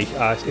quite bloody,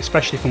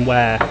 especially from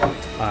where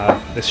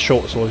this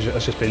short sword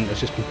has just been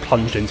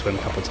plunged into him a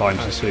couple of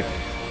times. Okay.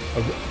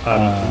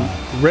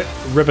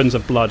 Ribbons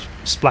of blood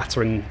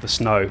splattering the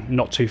snow,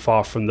 not too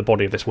far from the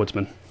body of this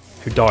woodsman,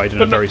 who died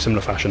in a very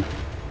similar fashion.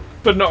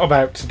 But not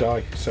about to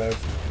die, so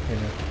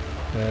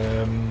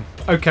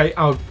okay,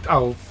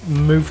 I'll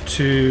move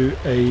to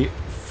a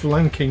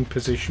flanking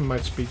position. My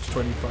speed's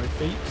 25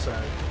 feet, so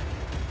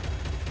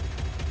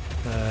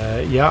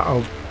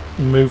I'll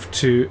move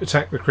to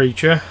attack the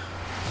creature.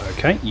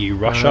 Okay, you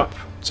rush up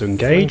to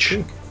engage.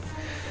 Flanking.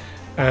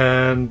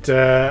 And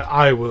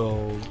I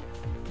will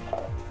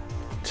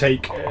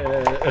take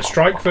a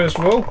strike first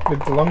of all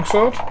with the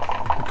longsword,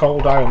 the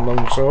cold iron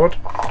longsword,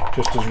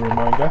 just as a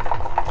reminder.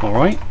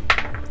 Alright.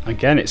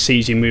 Again, it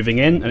sees you moving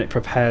in and it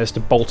prepares to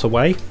bolt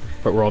away,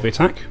 but roll the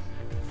attack.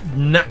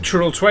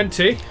 Natural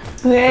 20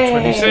 for Yay.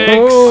 26.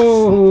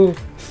 Oh,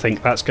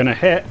 Think that's going to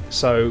hit,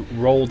 so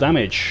roll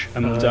damage.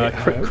 And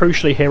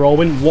crucially here,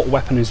 Olwyn, what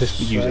weapon is this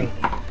using?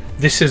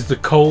 This is the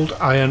cold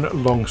iron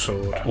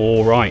longsword.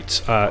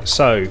 Alright,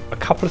 so a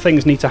couple of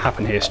things need to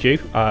happen here, Stu.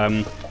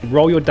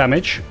 Roll your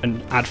damage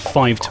and add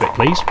 5 to it,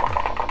 please.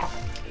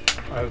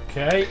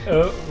 Okay,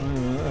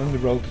 only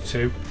rolled a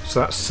 2, so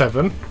that's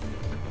 7.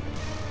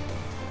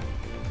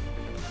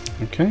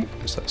 Okay,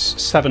 so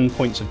that's 7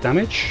 points of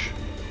damage.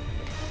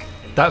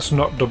 That's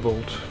not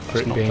doubled for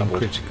That's it not being doubled.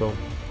 critical.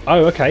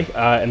 Oh, okay.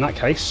 In that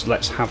case,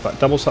 let's have that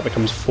double, so that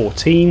becomes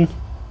 14.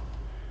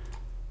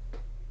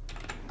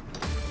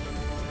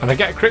 And I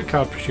get a crit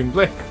card,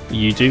 presumably.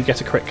 You do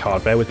get a crit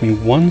card. Bear with me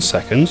 1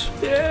 second.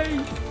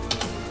 Yay!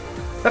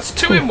 That's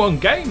 2 in one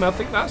game. I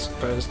think that's a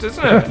first,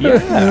 isn't it?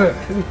 Yeah.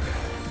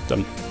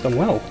 Done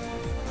well.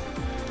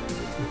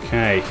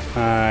 Okay.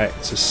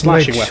 It's a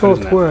slashing made weapon, short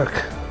isn't it?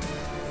 work.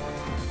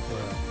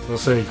 We'll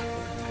see.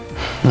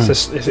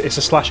 It's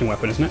a slashing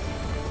weapon, isn't it?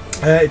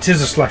 It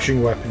is a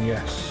slashing weapon,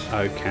 yes.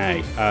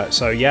 Okay.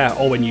 So yeah,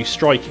 or when you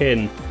strike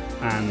in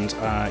and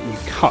you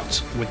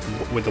cut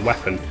with the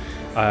weapon,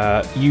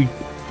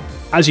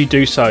 as you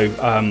do so,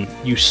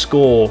 you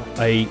score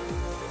a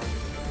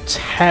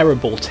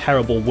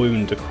terrible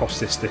wound across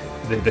this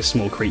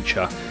small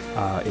creature.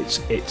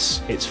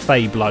 It's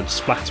fey blood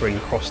splattering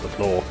across the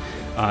floor.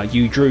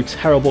 You drew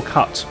terrible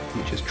cut,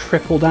 which is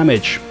triple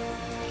damage.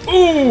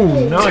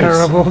 Ooh, nice.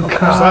 Terrible So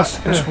card.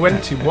 that's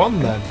 21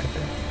 then.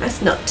 That's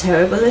not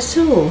terrible at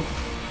all.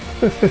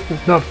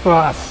 Not for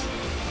us.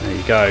 There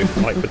you go.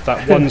 Like with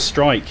that one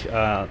strike,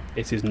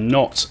 it is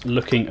not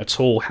looking at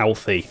all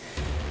healthy.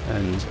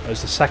 And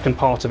as the second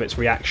part of its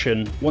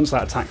reaction, once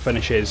that attack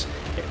finishes,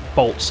 it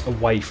bolts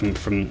away from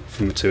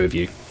the two of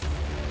you.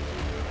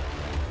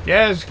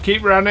 Yes,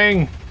 keep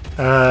running.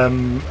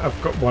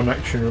 I've got one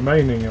action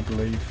remaining, I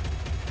believe.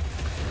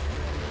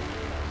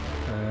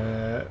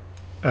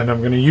 And I'm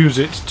going to use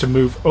it to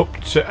move up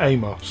to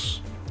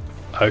Amos.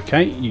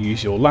 Okay, you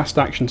use your last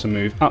action to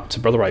move up to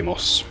Brother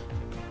Amos.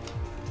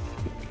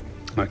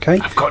 Okay.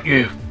 I've got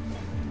you.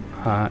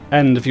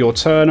 End of your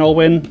turn,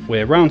 Olwyn.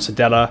 We're round to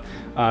Della.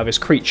 This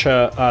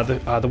creature,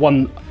 the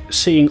one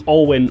seeing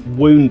Olwyn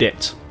wound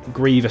it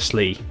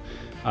grievously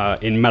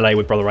in melee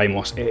with Brother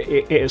Amos,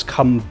 it has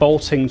come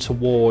bolting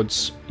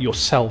towards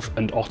yourself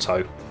and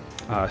Otto.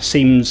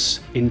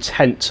 Seems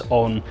intent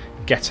on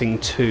getting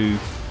to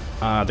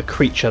the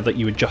creature that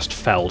you had just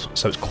felled,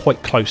 so it's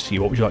quite close to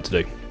you. What would you like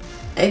to do?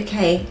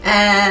 Okay.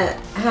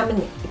 How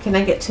many can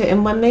I get to it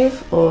in one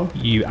move, or?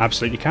 You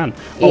absolutely can.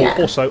 Yeah.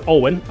 Oh, also,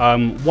 Olwyn,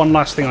 one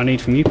last thing I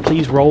need from you.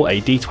 Please roll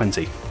a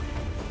d20.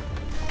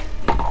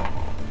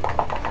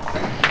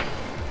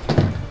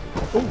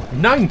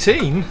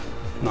 19?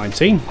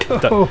 19.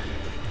 Oh.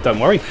 Don't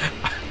worry.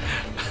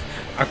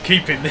 I'm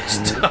keeping this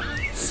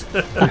dice.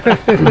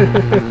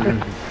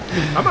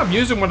 I'm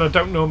using one I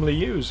don't normally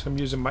use. I'm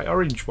using my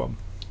orange one.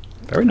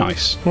 Very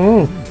nice.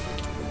 A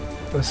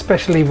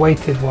specially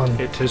weighted one.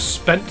 It has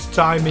spent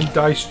time in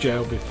dice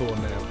jail before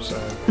now, so...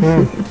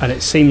 And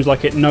it seems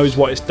like it knows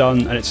what it's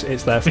done, and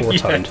it's therefore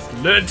returned. Yes,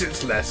 learned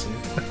its lesson.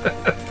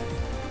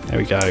 There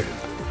we go.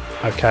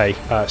 Okay,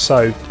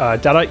 so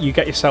Della, you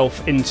get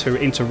yourself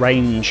into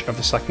range of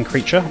the second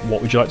creature.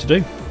 What would you like to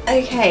do?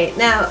 Okay,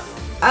 now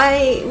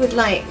I would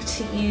like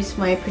to use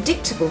my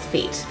predictable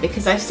feat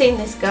because I've seen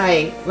this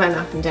guy run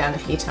up and down a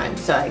few times,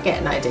 so I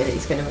get an idea that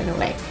he's going to run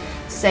away.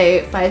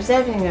 So by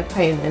observing an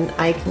opponent,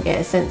 I can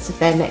get a sense of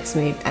their next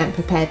move and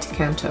prepare to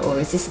counter or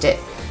resist it,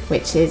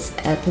 which is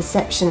a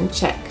perception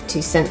check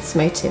to sense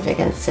motive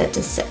against a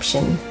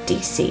deception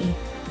DC.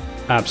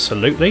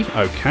 Absolutely.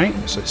 Okay,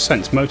 so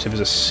sense motive is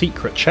a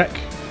secret check.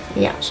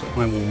 Yeah. So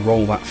I will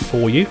roll that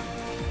for you.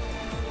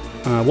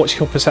 What's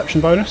your perception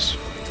bonus?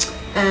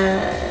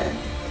 10.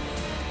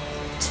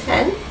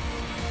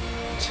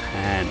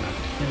 10. Okay.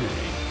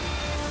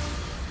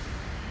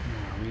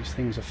 Now, these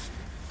things are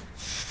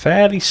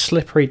fairly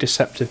slippery,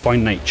 deceptive by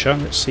nature.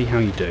 Let's see how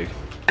you do.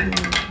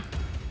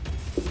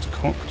 It's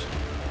cocked.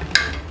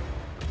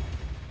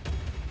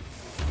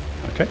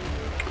 Okay.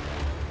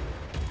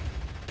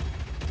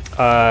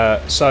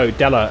 So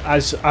Della,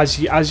 as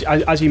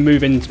you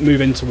move in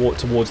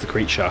towards the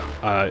creature,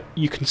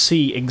 you can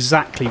see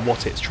exactly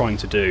what it's trying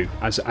to do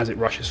as it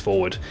rushes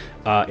forward.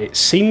 It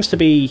seems to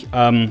be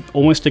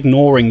almost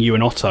ignoring you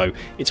and Otto.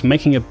 It's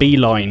making a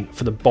beeline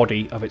for the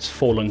body of its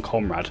fallen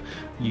comrade.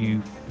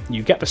 You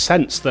get the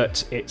sense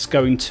that it's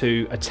going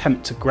to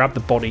attempt to grab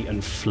the body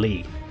and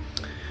flee.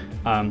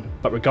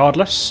 But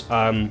regardless,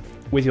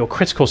 with your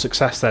critical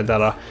success there,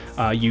 Della,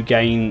 you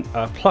gain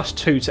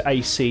 +2 to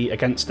AC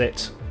against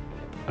it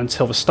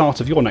until the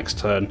start of your next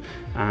turn,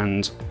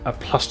 and a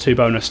 +2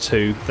 bonus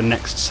to the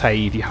next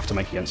save you have to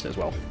make against it as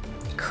well.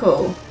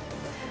 Cool.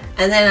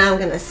 And then I'm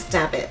going to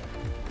stab it.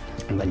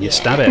 And then you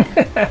stab it.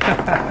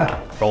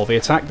 Roll the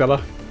attack,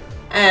 Della.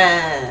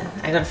 I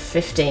got a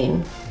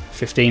 15.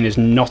 15 is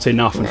not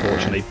enough,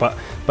 unfortunately, but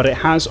it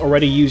has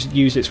already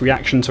used its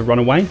reaction to run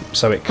away,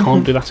 so it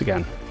can't do that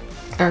again.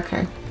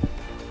 Okay.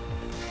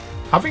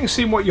 Having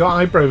seen what your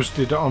eyebrows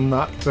did on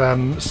that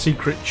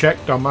secret check,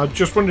 Dom, I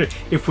just wondered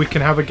if we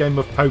can have a game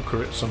of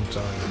poker at some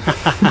time.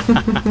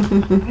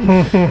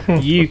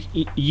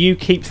 You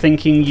keep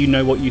thinking you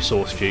know what you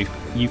saw, Stu.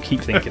 You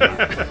keep thinking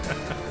that.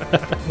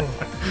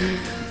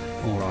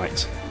 All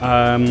right.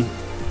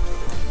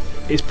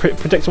 It's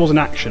predictable as an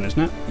action, isn't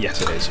it?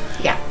 Yes, it is.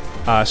 Yeah.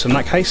 So in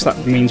that case,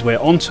 that means we're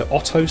on to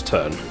Otto's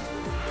turn.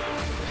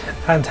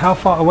 And how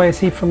far away is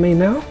he from me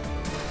now?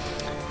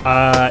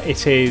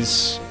 It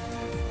is...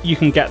 You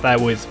can get there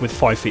with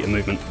 5 feet of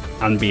movement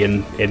and be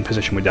in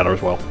position with Della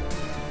as well.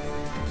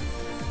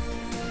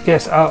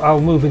 Yes,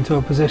 I'll move into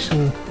a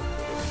position.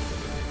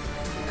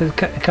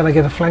 Can I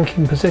get a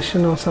flanking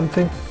position or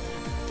something?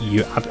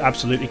 You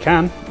absolutely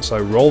can. So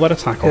roll that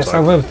attack also. Yes, I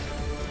will.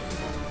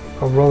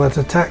 I'll roll that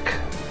attack,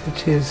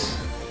 which is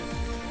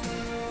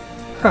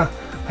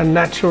a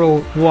natural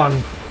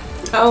 1.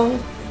 Oh.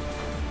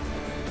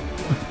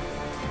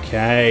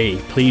 Okay,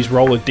 please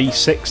roll a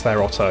d6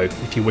 there, Otto,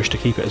 if you wish to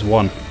keep it as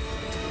 1.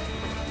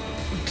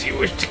 Do you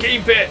wish to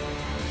keep it?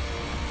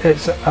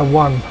 It's a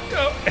 1.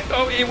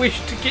 Oh, you wish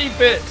to keep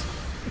it.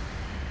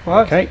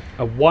 What? Okay,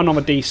 a 1 on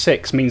a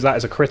d6 means that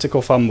is a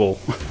critical fumble.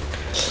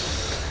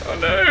 Oh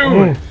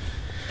no!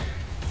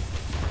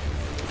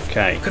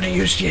 Okay. Gonna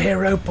use your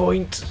hero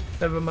point.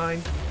 Never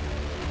mind.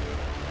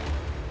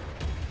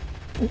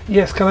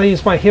 Yes, can I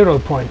use my hero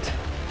point?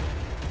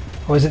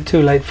 Or is it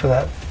too late for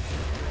that?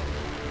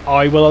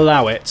 I will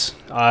allow it.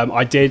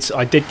 I did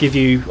give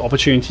you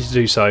opportunity to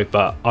do so,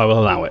 but I will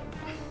allow it.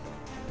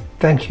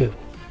 Thank you.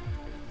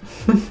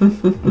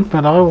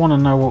 But I want to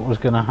know what was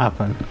going to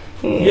happen.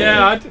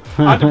 Yeah,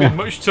 I'd have been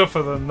much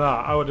tougher than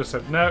that. I would have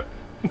said, no,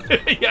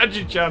 You had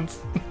your chance.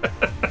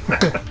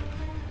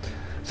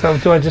 So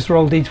do I just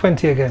roll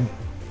d20 again?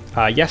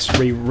 Yes,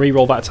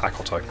 re-roll that attack,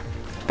 Otto.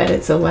 Bet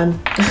it's a 1.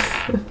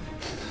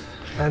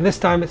 And this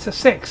time it's a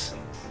 6.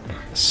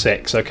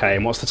 6, okay.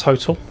 And what's the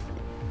total?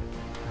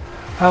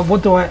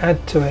 What do I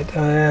add to it?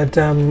 I add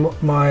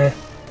my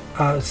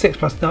 6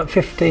 plus 9,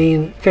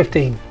 15.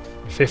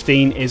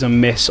 15 is a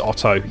miss,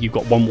 Otto. You've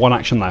got one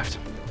action left.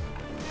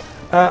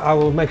 I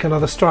will make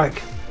another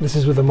strike. This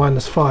is with a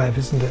 -5,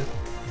 isn't it?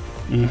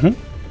 Mm-hmm.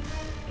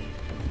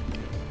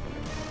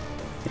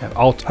 Yeah,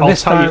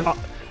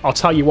 I'll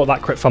tell you what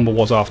that crit fumble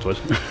was afterwards.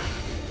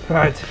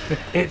 Right.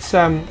 It's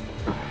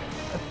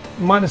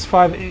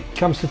 -5. It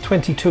comes to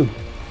 22.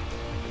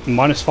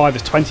 -5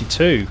 is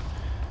 22.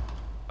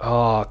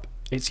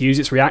 It's used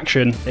its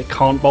reaction. It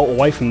can't bolt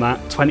away from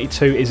that.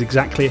 22 is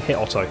exactly a hit,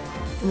 Otto.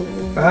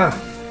 Ah.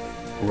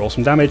 Roll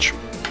some damage.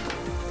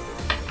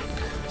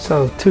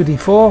 So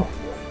 2d4.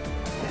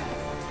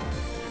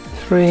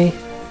 3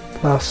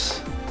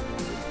 plus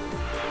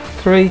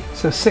 3.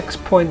 So 6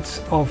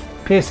 points of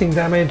piercing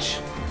damage.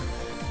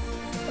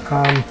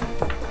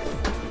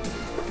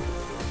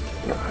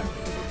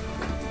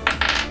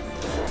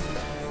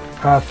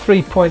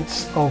 3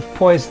 points of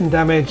poison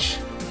damage.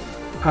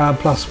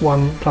 Plus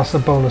a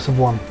bonus of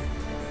 1.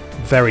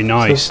 Very So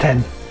nice. it's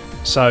 10.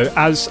 So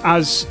as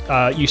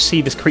you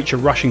see this creature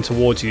rushing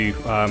towards you,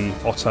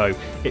 Otto,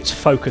 it's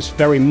focused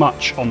very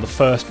much on the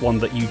first one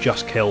that you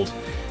just killed.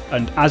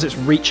 And as it's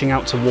reaching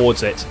out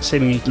towards it,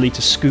 seemingly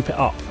to scoop it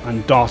up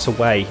and dart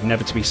away,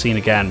 never to be seen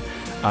again,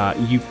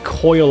 you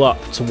coil up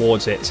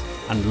towards it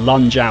and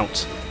lunge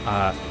out,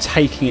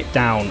 taking it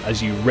down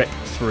as you rip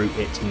through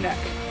its neck.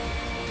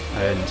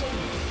 And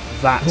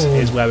that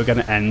is where we're going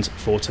to end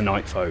for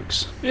tonight,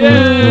 folks. Yay!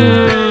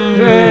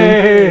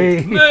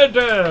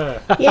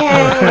 Murder!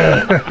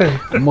 Yay!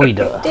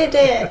 Moida. Did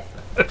it!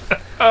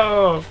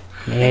 Oh,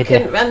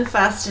 Couldn't run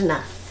fast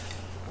enough.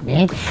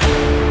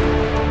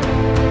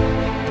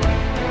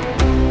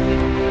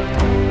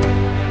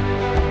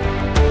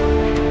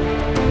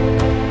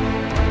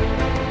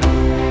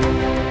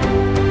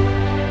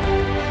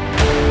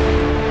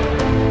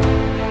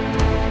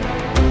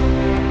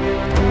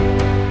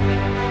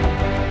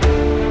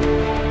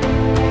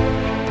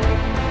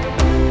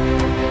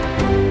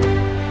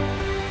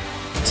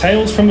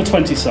 Tales from the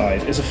 20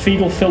 Side is a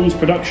Feeble Films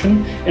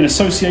production in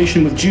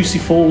association with Juicy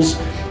Falls,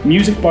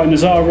 music by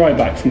Nazar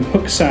Ryback from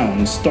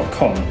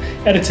hooksounds.com,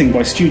 editing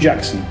by Stu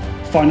Jackson.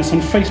 Find us on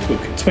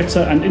Facebook, Twitter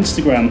and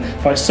Instagram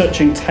by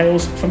searching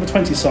Tales from the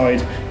 20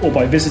 Side or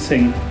by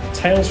visiting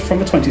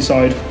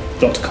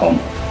talesfromthe20side.com.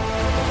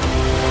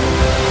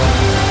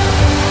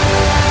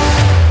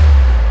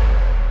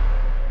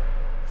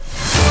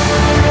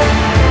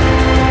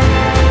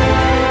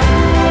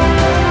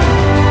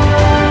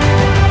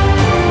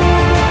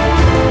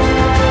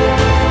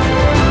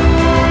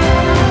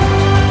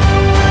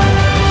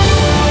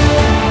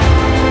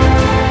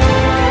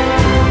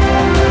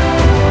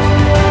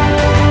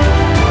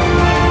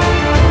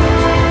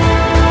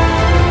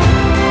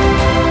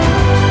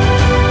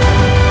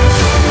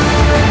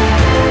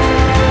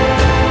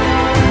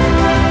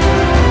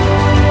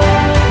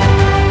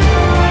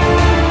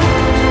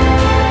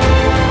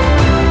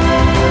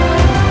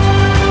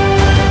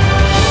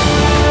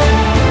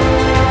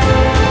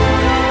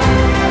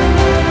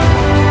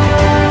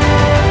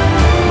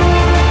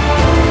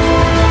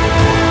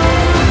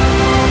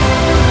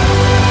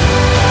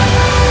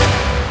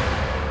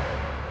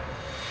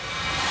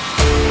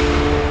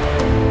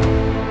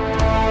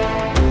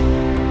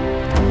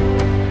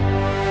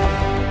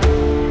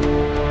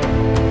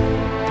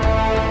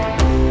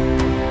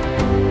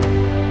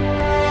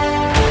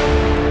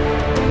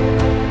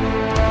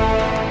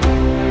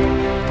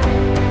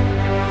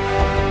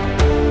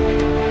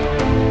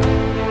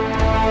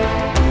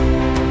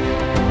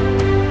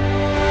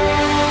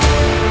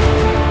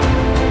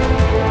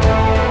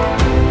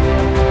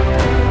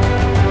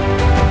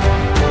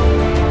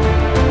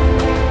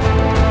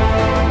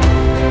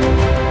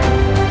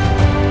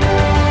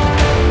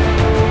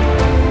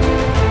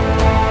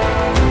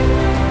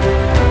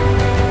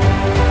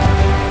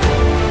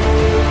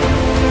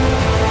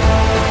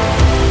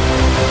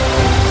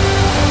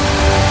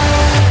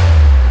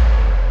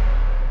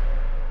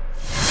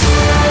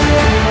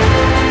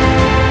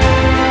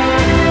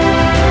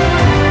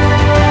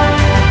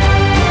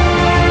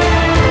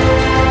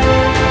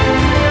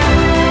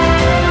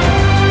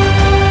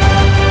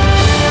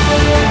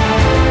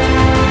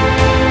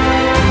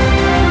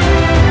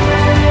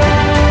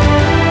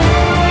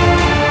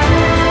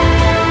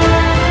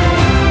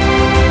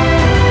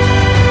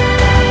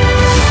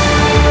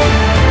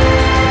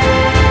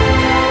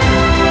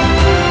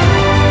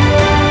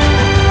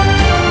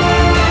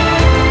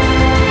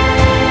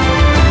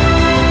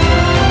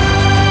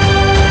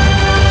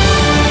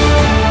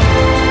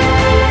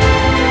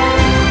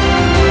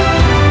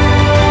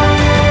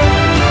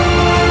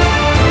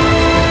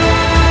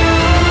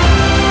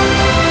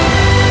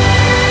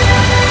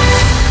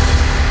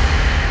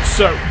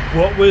 so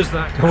what was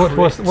that?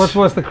 What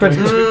was the crit?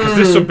 Because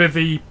this will be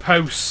the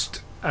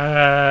post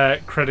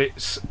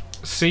Credits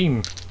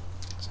scene.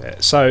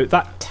 So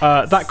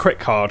that crit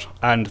card,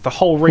 and the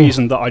whole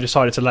reason that I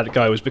decided to let it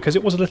go was because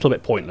it was a little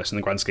bit pointless in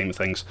the grand scheme of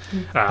things.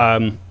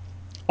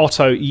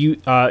 Otto,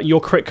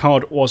 your crit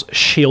card was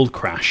Shield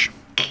Crash,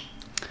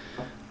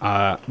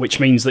 which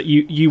means that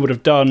you would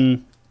have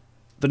done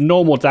the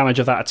normal damage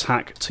of that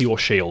attack to your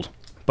shield,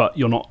 but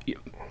you're not.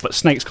 But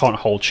snakes can't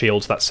hold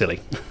shields. That's silly.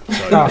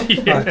 So,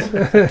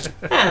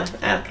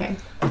 Okay.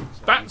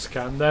 Bats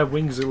can. Their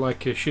wings are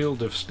like a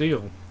shield of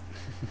steel.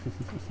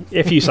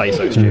 if you say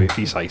so, Stu. If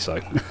you say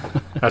so.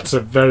 That's a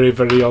very,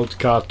 very old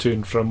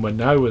cartoon from when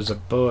I was a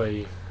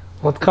boy.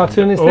 What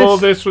cartoon is All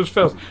this? this was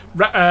filth.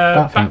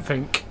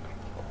 Batfink.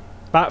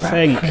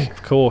 Batfink,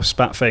 of course,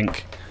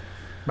 Batfink.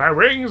 My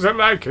wings are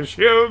like a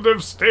shield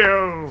of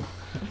steel,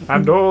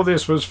 and all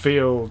this was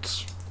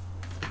fields.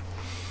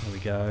 There we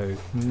go.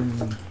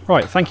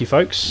 Right, thank you,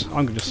 folks.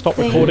 I'm going to stop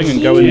Thank recording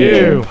and go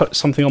you. and put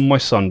something on my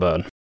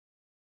sunburn.